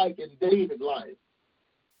it was like in David's life,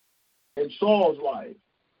 in Saul's life.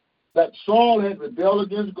 That Saul had rebelled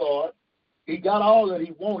against God. He got all that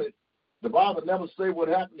he wanted. The Bible never say what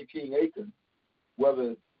happened to King Achan,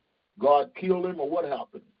 whether God killed him or what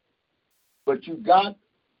happened. But you got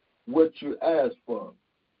what you asked for.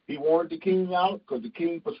 He wanted the king out because the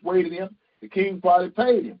king persuaded him. The king probably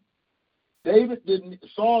paid him.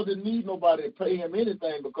 Saul didn't need nobody to pay him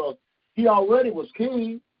anything because he already was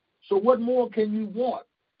king. So what more can you want?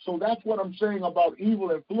 So that's what I'm saying about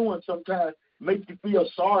evil influence sometimes makes you feel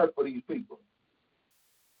sorry for these people.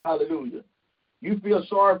 Hallelujah. You feel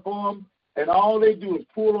sorry for them, and all they do is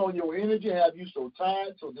pull on your energy, have you so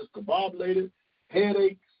tired, so discombobulated,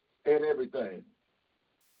 headaches, and everything.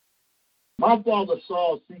 My father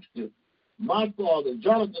Saul seeks to. My father,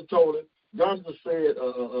 Jonathan told him, Jonathan said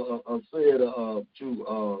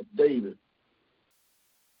to David.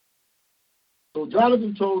 So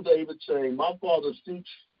Jonathan told David, saying, my father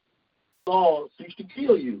Saul seeks to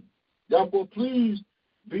kill you. Therefore, please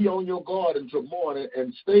be on your guard until morning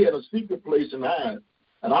and stay in a secret place and hide.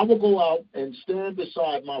 And I will go out and stand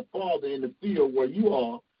beside my father in the field where you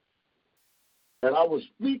are, and I will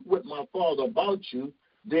speak with my father about you.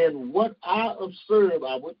 Then what I observe,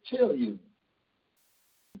 I will tell you.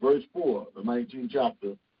 Verse 4, the 19th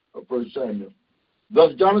chapter of 1 Samuel.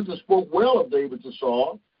 Thus Jonathan spoke well of David to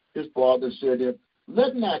Saul. His father said to him,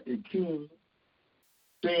 let not the king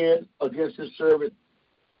sin against his servant,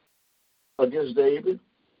 against David,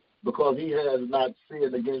 because he has not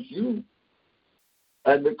sinned against you,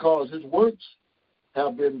 and because his works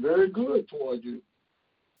have been very good toward you.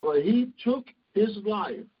 For he took his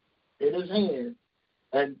life in his hand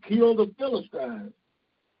and killed the Philistines,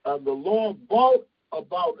 and the Lord brought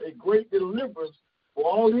about a great deliverance for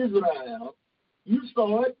all Israel. You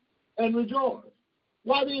saw it and rejoiced.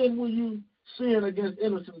 Why then will you sin against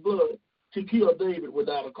innocent blood to kill David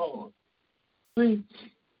without a cause? See,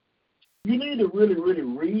 you need to really, really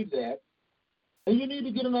read that, and you need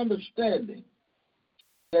to get an understanding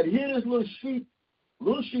that here this little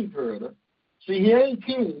sheep herder, see, he ain't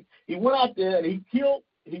king. He went out there and he killed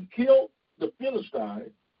the Philistine,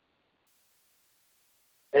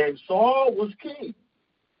 and Saul was king.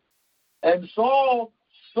 And Saul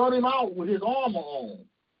sought him out with his armor on.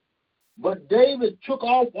 But David took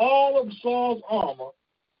off all of Saul's armor,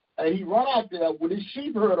 and he ran out there with his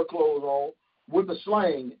sheep herder clothes on, with a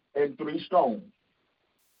sling and 3 stones.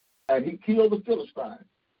 And he killed the Philistine.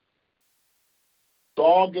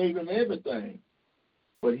 Saul gave him everything,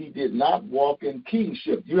 but he did not walk in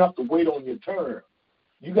kingship. You have to wait on your turn.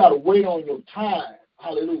 You got to wait on your time.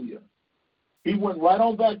 Hallelujah. He went right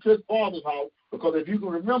on back to his father's house, because if you can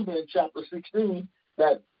remember in chapter 16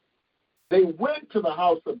 that they went to the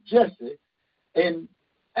house of Jesse and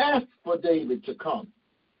asked for David to come.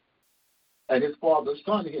 And his father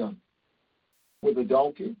sent him with a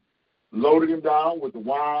donkey, loaded him down with the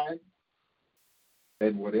wine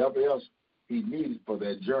and whatever else he needed for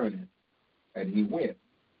that journey. And he went.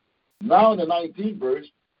 Now in the 19th verse,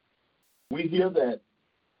 we hear that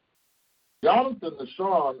Jonathan, the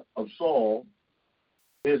son of Saul,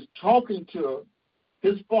 is talking to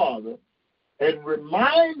his father and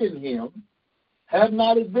reminding him, had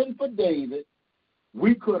not it been for David,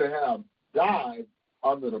 we could have died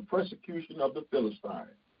under the persecution of the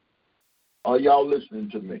Philistines. Are y'all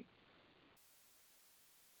listening to me?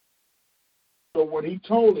 So when he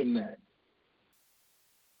told him that,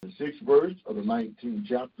 the 6th verse of the 19th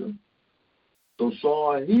chapter, so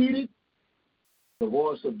Saul heeded the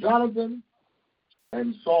voice of Jonathan,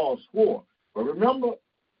 and Saul swore. But remember,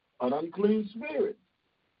 an unclean spirit.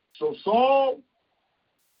 So Saul,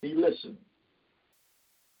 he listened.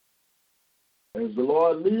 As the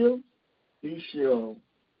Lord lives, he shall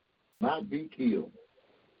not be killed.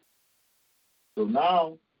 So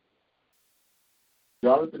now,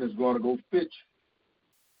 Jonathan is going to go fetch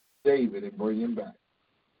David and bring him back.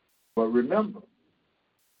 But remember,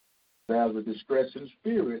 there's a distressing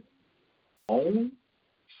spirit on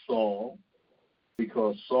Saul,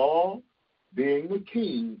 because Saul, being the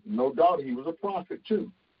king, no doubt he was a prophet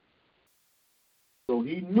too. So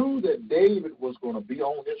he knew that David was going to be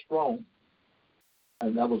on his throne.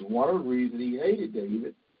 And that was one of the reasons he hated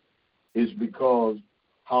David, is because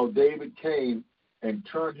how David came and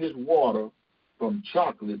turned his water from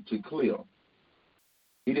chocolate to clear.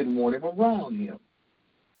 He didn't want him around him,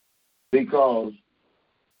 because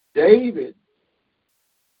David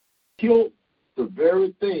killed the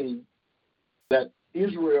very thing that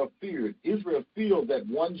Israel feared. Israel feared that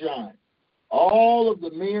one giant. All of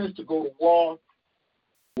the men to go to war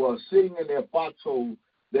were sitting in their foxholes.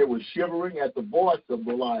 They were shivering at the voice of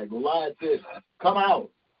Goliath. Goliath said, "Come out."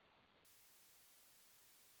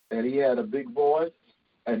 And he had a big voice,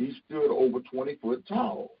 and he stood over 20 foot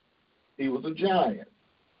tall. He was a giant.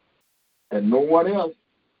 And no one else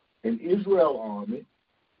in Israel's army,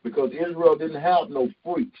 because Israel didn't have no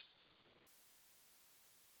freaks.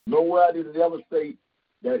 Nowhere did it ever state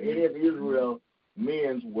that any of Israel's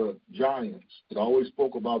men were giants. It always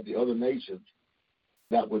spoke about the other nations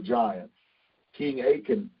that were giants. King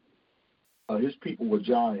Achan, his people were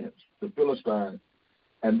giants, the Philistines.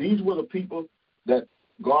 And these were the people that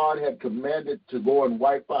God had commanded to go and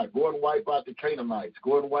wipe out. Go and wipe out the Canaanites.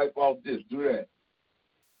 Go and wipe out this, do that.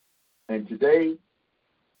 And today,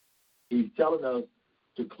 he's telling us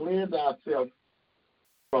to cleanse ourselves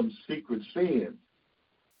from secret sins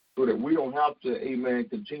so that we don't have to, amen,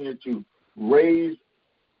 continue to raise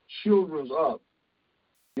children up.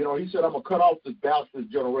 You know, he said, I'm going to cut off the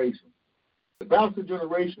bastard generation. The bastard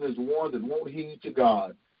generation is the one that won't heed to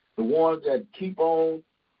God, the ones that keep on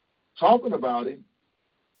talking about it,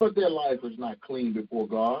 but their life is not clean before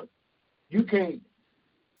God. You can't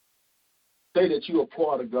say that you're a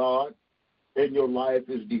part of God and your life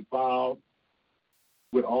is defiled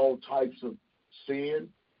with all types of sin.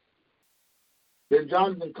 Then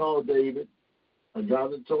Jonathan called David, and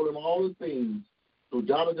Jonathan told him all the things. So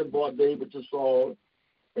Jonathan brought David to Saul,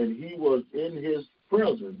 and he was in his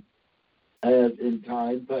presence as in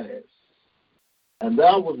time past. And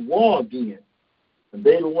there was war again. And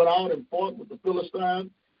David went out and fought with the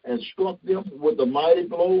Philistines and struck them with a mighty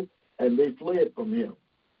blow, and they fled from him.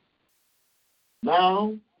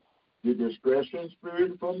 Now the distressing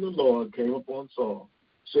spirit from the Lord came upon Saul.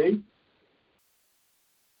 See?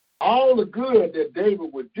 All the good that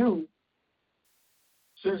David would do,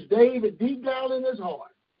 since David, deep down in his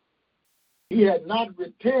heart, he had not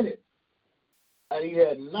repented, and he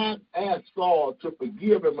had not asked Saul to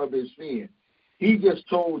forgive him of his sin. He just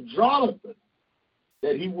told Jonathan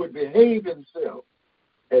that he would behave himself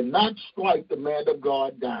and not strike the man of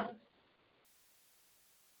God down.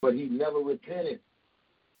 But he never repented.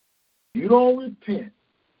 You don't repent,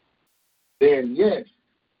 then yes,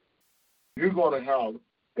 you're going to have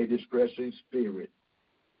a distressing spirit.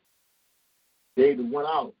 David went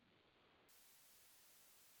out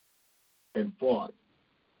and fought.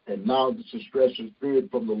 And now the distressing spirit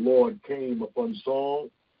from the Lord came upon Saul,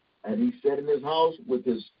 and he sat in his house with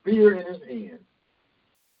his spear in his hand.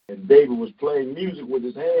 And David was playing music with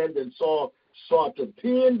his hand, and Saul sought to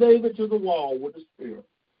pin David to the wall with a spear.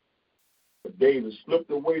 But David slipped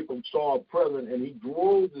away from Saul's presence, and he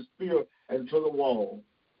drove the spear into the wall.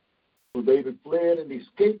 So David fled and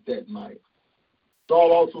escaped that night.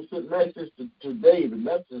 Saul also sent messages to David,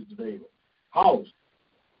 house,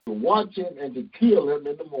 to watch him and to kill him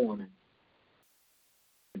in the morning.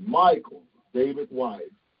 And Michal, David's wife,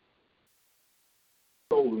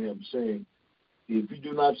 told him, saying, if you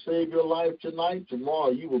do not save your life tonight, tomorrow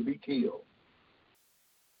you will be killed.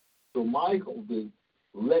 So Michal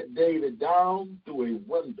let David down through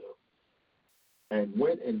a window and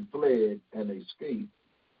went and fled and escaped.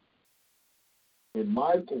 And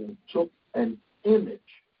Michal took an image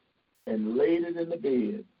and laid it in the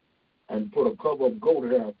bed and put a cover of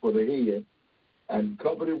goat hair for the head and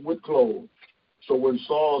covered it with clothes. So when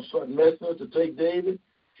Saul sent messengers to take David,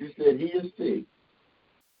 she said, he is sick.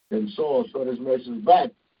 And Saul sent his messengers back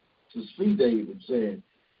to see David, saying,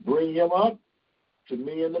 bring him up to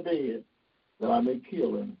me in the bed, that I may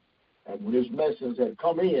kill him. And when his messengers had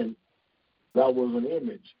come in, there was an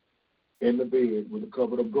image in the bed with a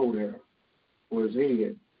cover of goat hair for his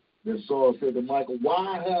head. Then Saul said to Michal,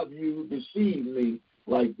 why have you deceived me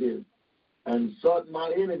like this, and sent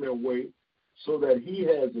my enemy away, so that he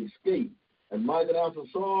has escaped? And Michal answered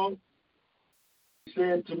Saul, he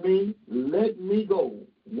said to me, let me go.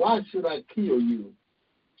 Why should I kill you?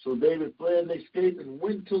 So David fled and escaped and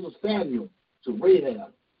went to the Samuel, to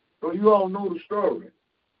Rahab. So you all know the story.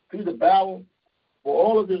 See the battle for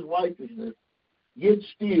all of his righteousness, yet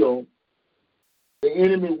still the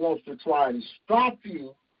enemy wants to try and stop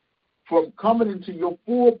you from coming into your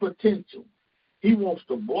full potential. He wants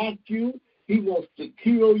to block you. He wants to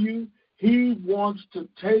kill you. He wants to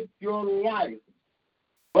take your life.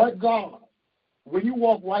 But God, when you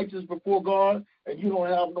walk righteous before God and you don't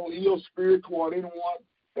have no ill spirit toward anyone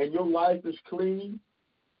and your life is clean,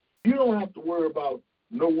 you don't have to worry about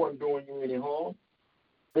no one doing you any harm,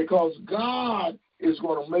 because God is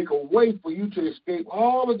going to make a way for you to escape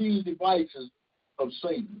all of these devices of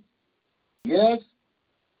Satan. Yes,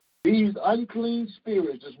 these unclean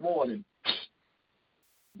spirits this morning,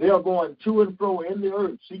 they are going to and fro in the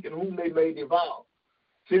earth, seeking whom they may devour.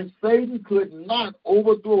 Since Satan could not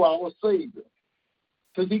overthrow our Savior,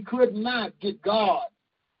 since he could not get God,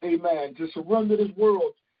 amen, to surrender this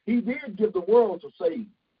world, he did give the world to Satan.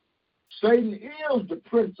 Satan is the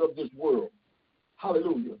prince of this world.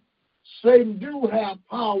 Hallelujah. Satan do have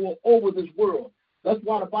power over this world. That's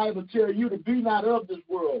why the Bible tells you to be not of this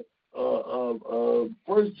world.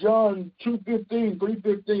 1 John 2:15,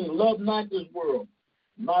 3:15, love not this world,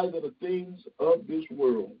 neither the things of this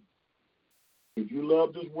world. If you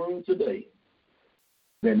love this world today,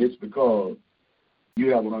 then it's because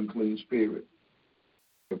you have an unclean spirit.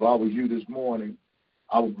 If I was you this morning,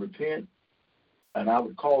 I would repent, and I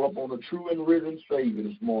would call upon the true and risen Savior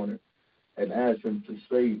this morning and ask him to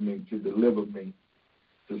save me, to deliver me,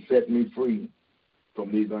 to set me free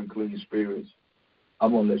from these unclean spirits.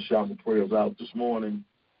 I'm going to let Shama pray us out this morning.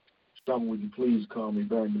 Shama, would you please come,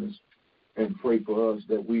 evangelist, and pray for us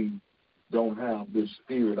that we don't have this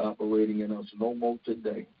spirit operating in us no more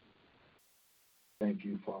today. Thank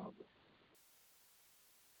you, Father.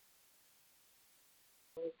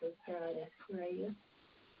 God, I pray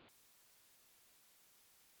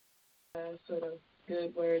for the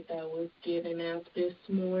good word that was given out this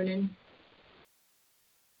morning.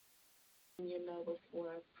 You know, before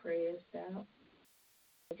I pray us out,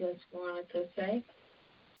 I just wanted to say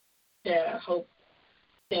that I hope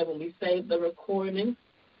that when we save the recording,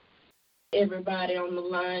 everybody on the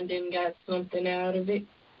line didn't got something out of it,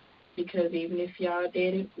 because even if y'all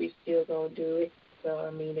did it, we still gonna do it. So,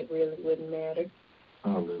 I mean, it really wouldn't matter.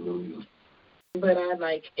 Hallelujah. But I'd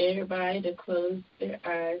like everybody to close their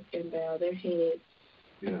eyes and bow their heads.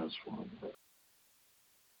 Yes, Father.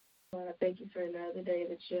 Lord, I thank you for another day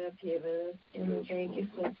that you have given us, and we thank you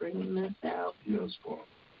for bringing us out. Yes, Father.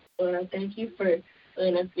 Lord, I thank you for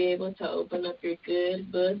letting us be able to open up your good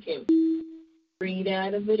book and read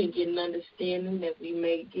out of it and get an understanding that we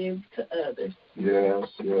may give to others. Yes,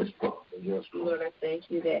 Father. Yes, Father. Lord, I thank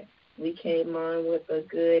you that we came on with a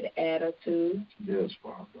good attitude. Yes,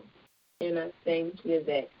 Father. And I thank you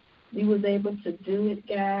that we was able to do it,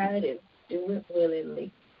 God, and do it willingly.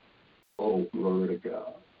 Oh, glory to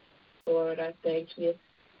God. Lord, I thank you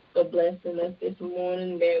for blessing us this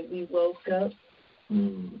morning that we woke up.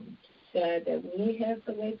 God, that we didn't have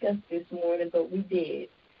to wake up this morning, but we did.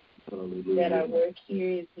 Hallelujah. That our work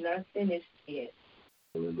here is not finished yet.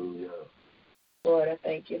 Hallelujah. Lord, I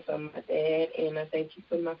thank you for my dad, and I thank you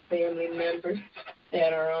for my family members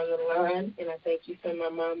that are on the line, and I thank you for my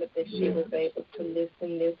mama that she was able to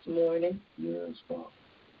listen this morning. Yes, Father.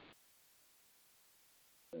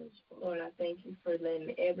 Lord, I thank you for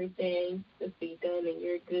letting everything just be done in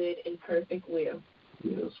your good and perfect will.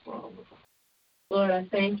 Yes, Father. Lord, I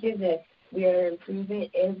thank you that we are improving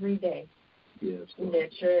every day. Yes, Father.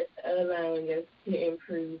 That you're allowing us to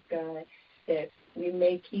improve, God, that we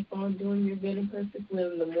may keep on doing your good and perfect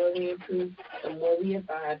will, and the more we improve, the more we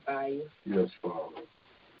abide by you. Yes, Father.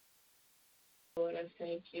 Lord, I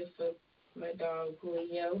thank you for my dog,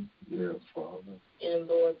 Leo. Yes, Father. And,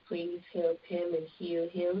 Lord, please help him and heal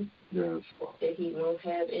him. Yes, Father. That he won't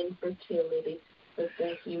have infertility, but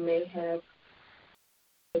that he may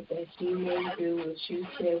do what you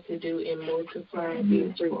said to do and multiply and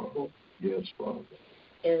be fruitful. Yes, Father.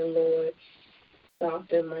 And, Lord,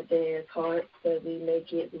 soften my dad's heart so we may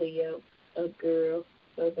get Leo a girl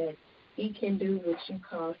so that he can do what you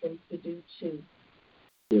call him to do too.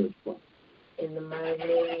 Yes, Father. In the mighty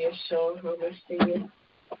name of Yeshua HaMashiach,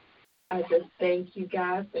 I just thank you,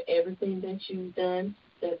 God, for everything that you've done,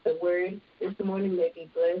 that the word this morning may be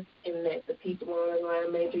blessed, and that the people on the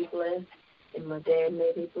line may be blessed, and my dad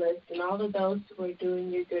may be blessed, and all of those who are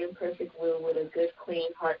doing your good and perfect will with a good,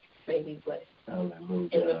 clean heart may be blessed. Hallelujah.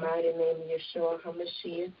 In the mighty name of Yeshua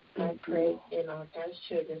HaMashiach, I pray, and all God's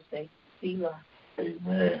children say, Selah.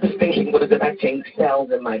 Amen. I was thinking, what is it? I change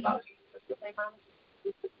cells in my body. The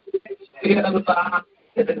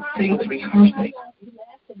things rehearsing.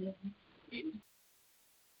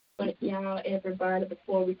 But y'all, everybody,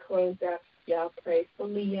 before we close out, y'all pray for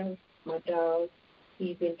Leo, my dog,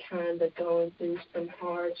 He's been kind of going through some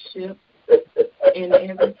hardship. And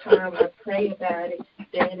every time I pray about it,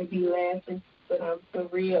 Daddy be laughing. But I'm for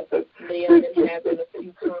real. Leon been having a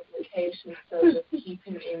few complications, so just keep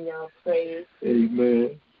him in y'all prayers.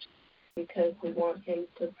 Amen. Because we want him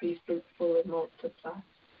to be fruitful and multiply.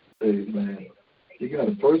 Amen. You got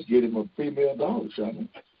to first get him a female dog, Shaman.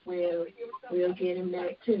 We'll get him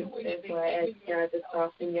that too. That's why I ask God to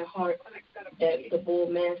soften your heart that the bull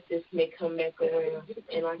masters may come back around.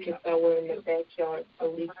 And like if I were in the backyard,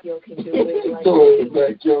 Alicia can do it like Go in the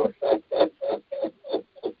backyard.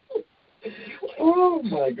 Oh,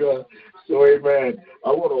 my God. So, amen. I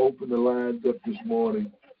want to open the lines up this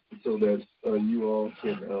morning so that you all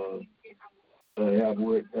can have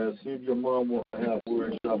word. See if your mom wants to have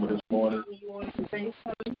word something this morning.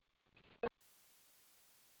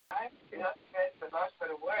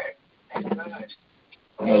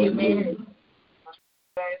 Amen.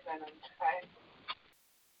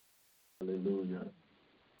 Hallelujah.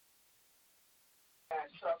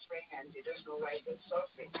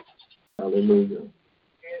 Hallelujah.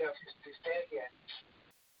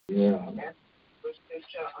 Yeah.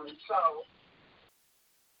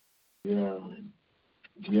 Yeah.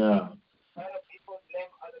 Yeah. Yeah.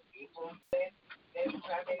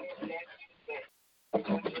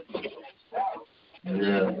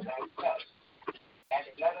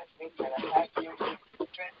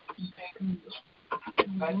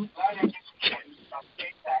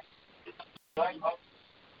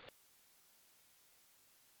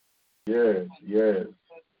 Yes, yes.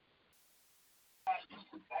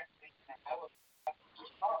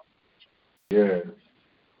 Yes.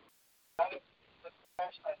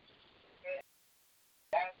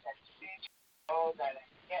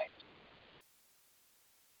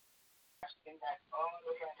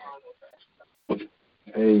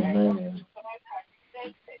 Amen.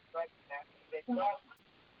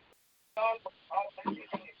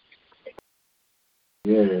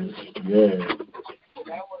 Yes, yes.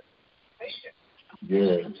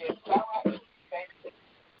 Yes.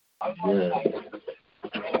 Yes.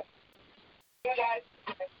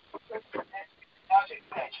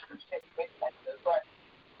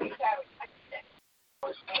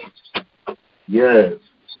 Yes.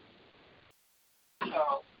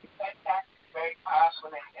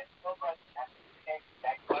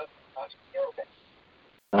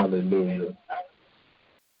 Hallelujah.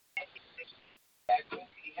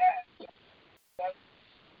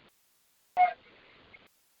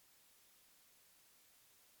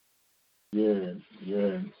 Yes,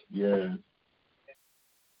 yes, yes.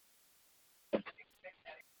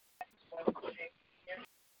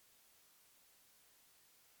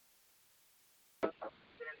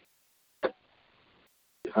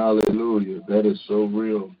 Hallelujah. That is so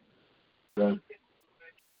real. That,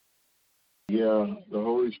 yeah, the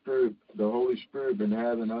Holy Spirit been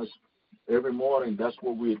having us every morning. That's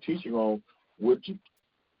what we're teaching on. We're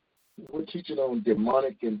teaching on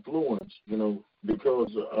demonic influence,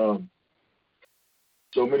 because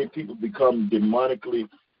so many people become demonically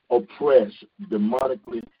oppressed,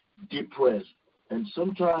 demonically depressed. And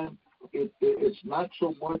sometimes it's not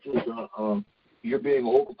so much as you're being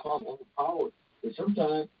overpowered. And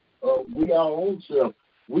sometimes we our own self,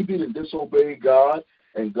 we be to disobey God,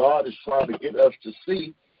 and God is trying to get us to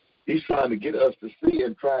see. He's trying to get us to see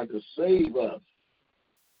and trying to save us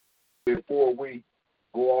before we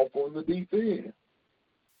go off on the deep end.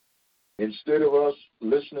 Instead of us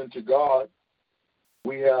listening to God,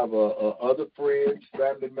 we have other friends,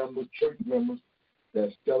 family members, church members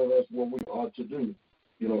that's telling us what we ought to do.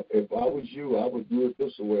 If I was you, I would do it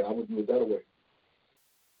this way. I would do it that way.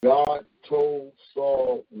 God told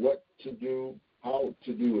Saul what to do, how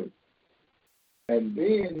to do it. And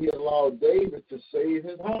then he allowed David to save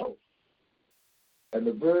his house. And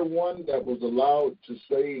the very one that was allowed to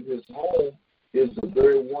save his home is the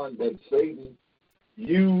very one that Satan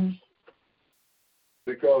used,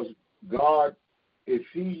 because God, if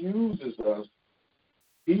he uses us,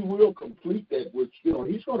 he will complete that which, he's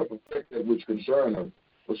going to perfect that which concerns us.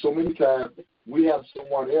 But so many times we have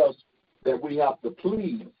someone else that we have to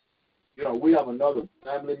please. We have another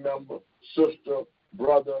family member, sister,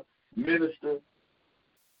 brother, minister,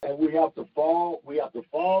 and we have to fall out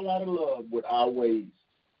of love with our ways.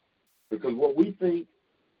 Because what we think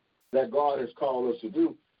that God has called us to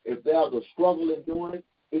do, if there's a struggle in doing it,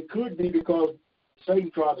 it could be because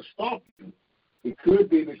Satan tried to stop you. It could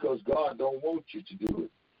be because God don't want you to do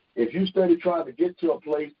it. If you study trying to get to a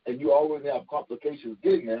place and you always have complications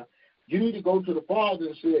getting there, you need to go to the Father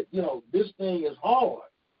and say, this thing is hard.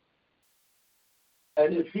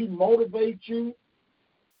 And if he motivates you,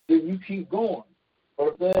 then you keep going.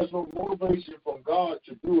 But if there's no motivation from God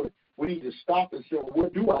to do it, we need to stop and say, well,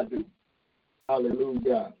 what do I do?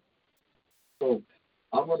 Hallelujah. So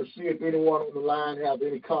I'm going to see if anyone on the line have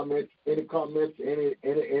any comments, anyone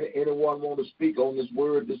want to speak on this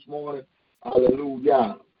word this morning.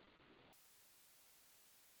 Hallelujah.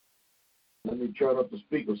 Let me turn up the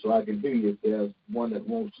speaker so I can hear you if there's one that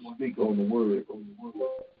wants to speak on the word.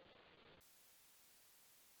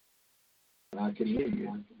 And I can hear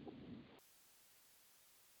you.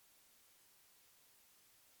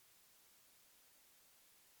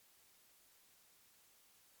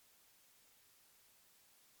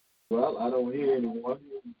 Well, I don't hear anyone.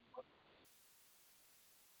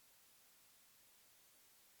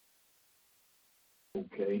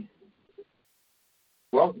 Okay.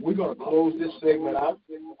 Well, we're going to close this segment out.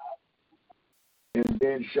 And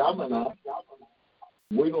then Shamana,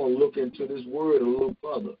 we're going to look into this word a little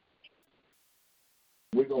further.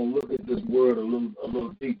 We're going to look at this word a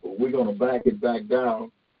little deeper. We're going to back it back down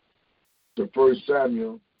to 1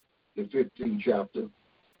 Samuel, the 15th chapter.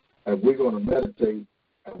 And we're going to meditate.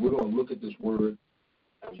 And we're going to look at this word.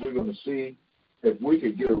 And we're going to see if we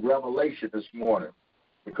could get a revelation this morning.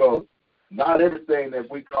 Because not everything that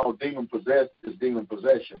we call demon-possessed is demon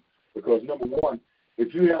possession. Because, number one,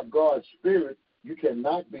 if you have God's spirit, you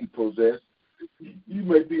cannot be possessed. You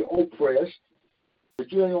may be oppressed,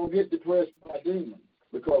 but you ain't going to get depressed by demons.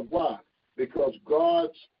 Because why? Because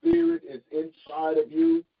God's spirit is inside of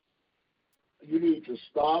you. You need to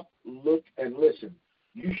stop, look, and listen.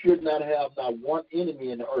 You should not have not one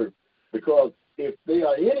enemy in the earth. Because if they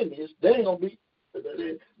are enemies, they ain't going to be,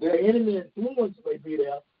 their enemy influence may be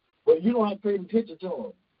there, but you don't have to pay attention to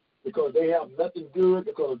them. Because they have nothing good,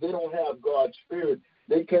 because if they don't have God's spirit,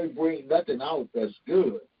 they can't bring nothing out that's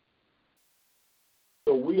good.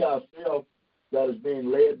 So we ourselves that is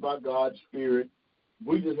being led by God's spirit,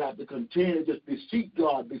 we just have to continue to just beseech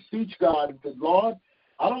God and say, Lord,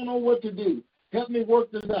 I don't know what to do. Help me work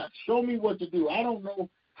this out. Show me what to do. I don't know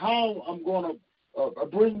how I'm going to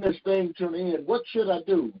bring this thing to an end. What should I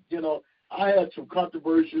do? You know, I had some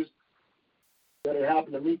controversies that had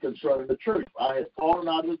happened to me concerning the church. I had fallen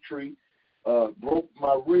out of the tree, broke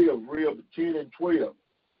my rib 10 and 12.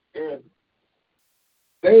 And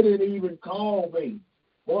they didn't even call me.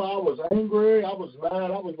 Boy, I was angry. I was mad.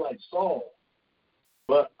 I was like Saul.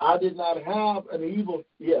 But I did not have an evil,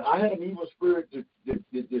 I had an evil spirit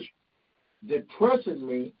depressing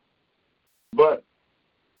me, but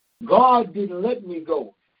God didn't let me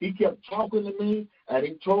go. He kept talking to me, and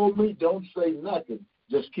he told me, don't say nothing.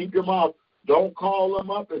 Just keep your mouth. Don't call them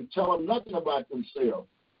up and tell them nothing about themselves.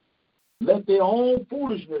 Let their own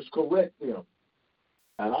foolishness correct them.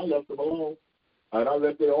 And I left them alone, and I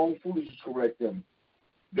let their own foolishness correct them.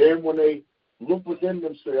 Then when they looked within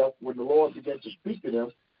themselves, when the Lord began to speak to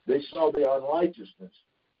them, they saw their unrighteousness.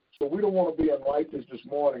 So we don't want to be unrighteous this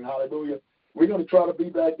morning. Hallelujah. We're going to try to be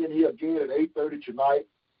back in here again at 8:30 tonight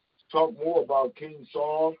to talk more about King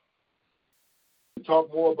Saul, to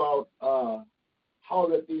talk more about how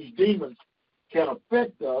that these demons can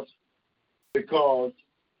affect us because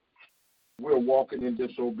we're walking in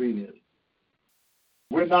disobedience.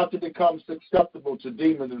 We're not to become susceptible to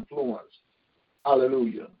demon influence.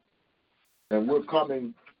 Hallelujah. And we're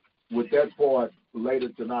coming with that part later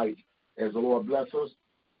tonight as the Lord bless us.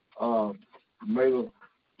 May the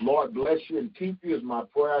Lord bless you and keep you is my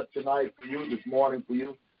prayer tonight for you, this morning for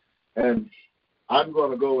you. And I'm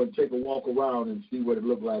going to go and take a walk around and see what it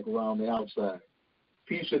looks like around the outside.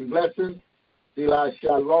 Peace and blessings, Eli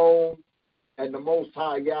Shalom, and the Most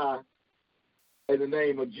High Yah, in the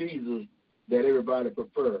name of Jesus that everybody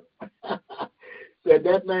prefer. Said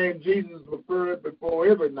that name Jesus preferred before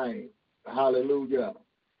every name. Hallelujah.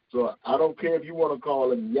 So I don't care if you want to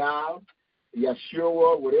call him Yah,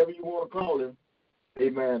 Yeshua, whatever you want to call him.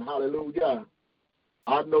 Amen. Hallelujah.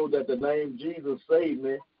 I know that the name Jesus saved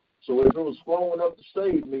me. So if it was strong enough to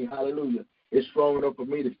save me, hallelujah, it's strong enough for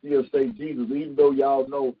me to still say Jesus, even though y'all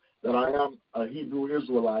know that I am a Hebrew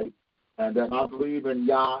Israelite and that I believe in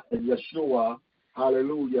Yah and Yeshua.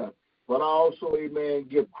 Hallelujah. But I also, amen,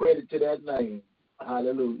 give credit to that name.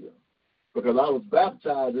 Hallelujah. Because I was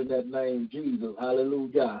baptized in that name, Jesus.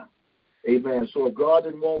 Hallelujah. Amen. So if God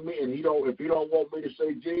didn't want me, and if he don't want me to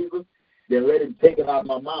say Jesus, then let him take it out of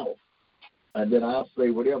my mouth. And then I'll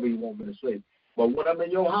say whatever he wants me to say. But when I'm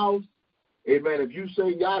in your house, amen, if you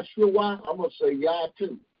say Yahshua, I'm going to say Yah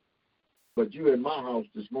too. But you in my house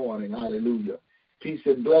this morning. Hallelujah. Peace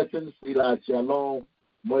and blessings. Eli Shalom.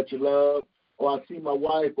 Much love. Oh, I see my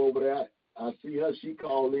wife over there. I see her. She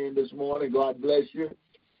called in this morning. God bless you.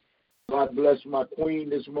 God bless my queen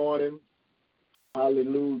this morning.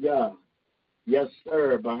 Hallelujah. Yes,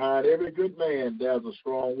 sir. Behind every good man, there's a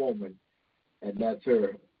strong woman, and that's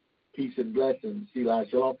her. Peace and blessings. Shalom,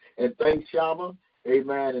 shalom. And thanks, Shama.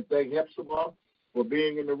 Amen. And thank Hepzibah for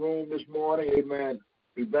being in the room this morning. Amen.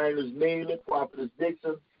 Evangelist Neely, Prophetess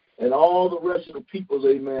Dixon, and all the rest of the people,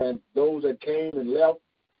 amen, those that came and left.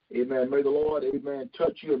 Amen. May the Lord, amen,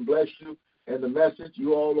 touch you and bless you. And the message,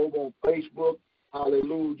 you all over on Facebook.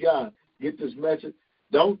 Hallelujah. Get this message.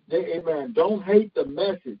 Don't hate the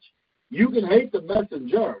message. You can hate the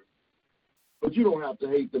messenger, but you don't have to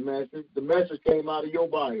hate the message. The message came out of your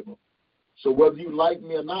Bible. So whether you like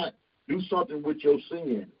me or not, do something with your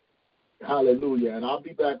sin. Hallelujah. And I'll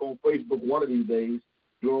be back on Facebook one of these days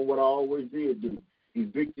doing what I always did do,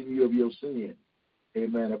 evicting you of your sin.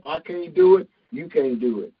 Amen. If I can't do it, you can't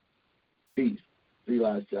do it. Peace.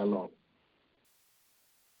 Shalom.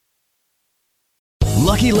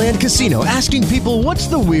 Lucky Land Casino, asking people, what's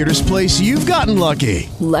the weirdest place you've gotten lucky?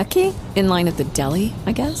 Lucky? In line at the deli,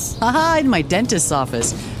 I guess? Aha, in my dentist's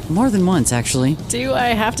office. More than once, actually. Do I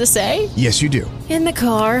have to say? Yes, you do. In the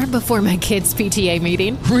car before my kids' PTA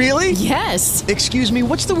meeting. Really? Yes. Excuse me,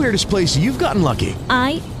 what's the weirdest place you've gotten lucky?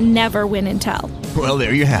 I never win and tell. Well,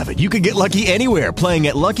 there you have it. You can get lucky anywhere, playing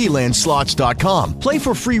at LuckyLandSlots.com. Play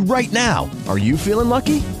for free right now. Are you feeling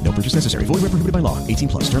lucky? No purchase necessary. Void where prohibited by law.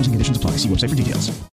 18+. Terms and conditions apply. See website for details.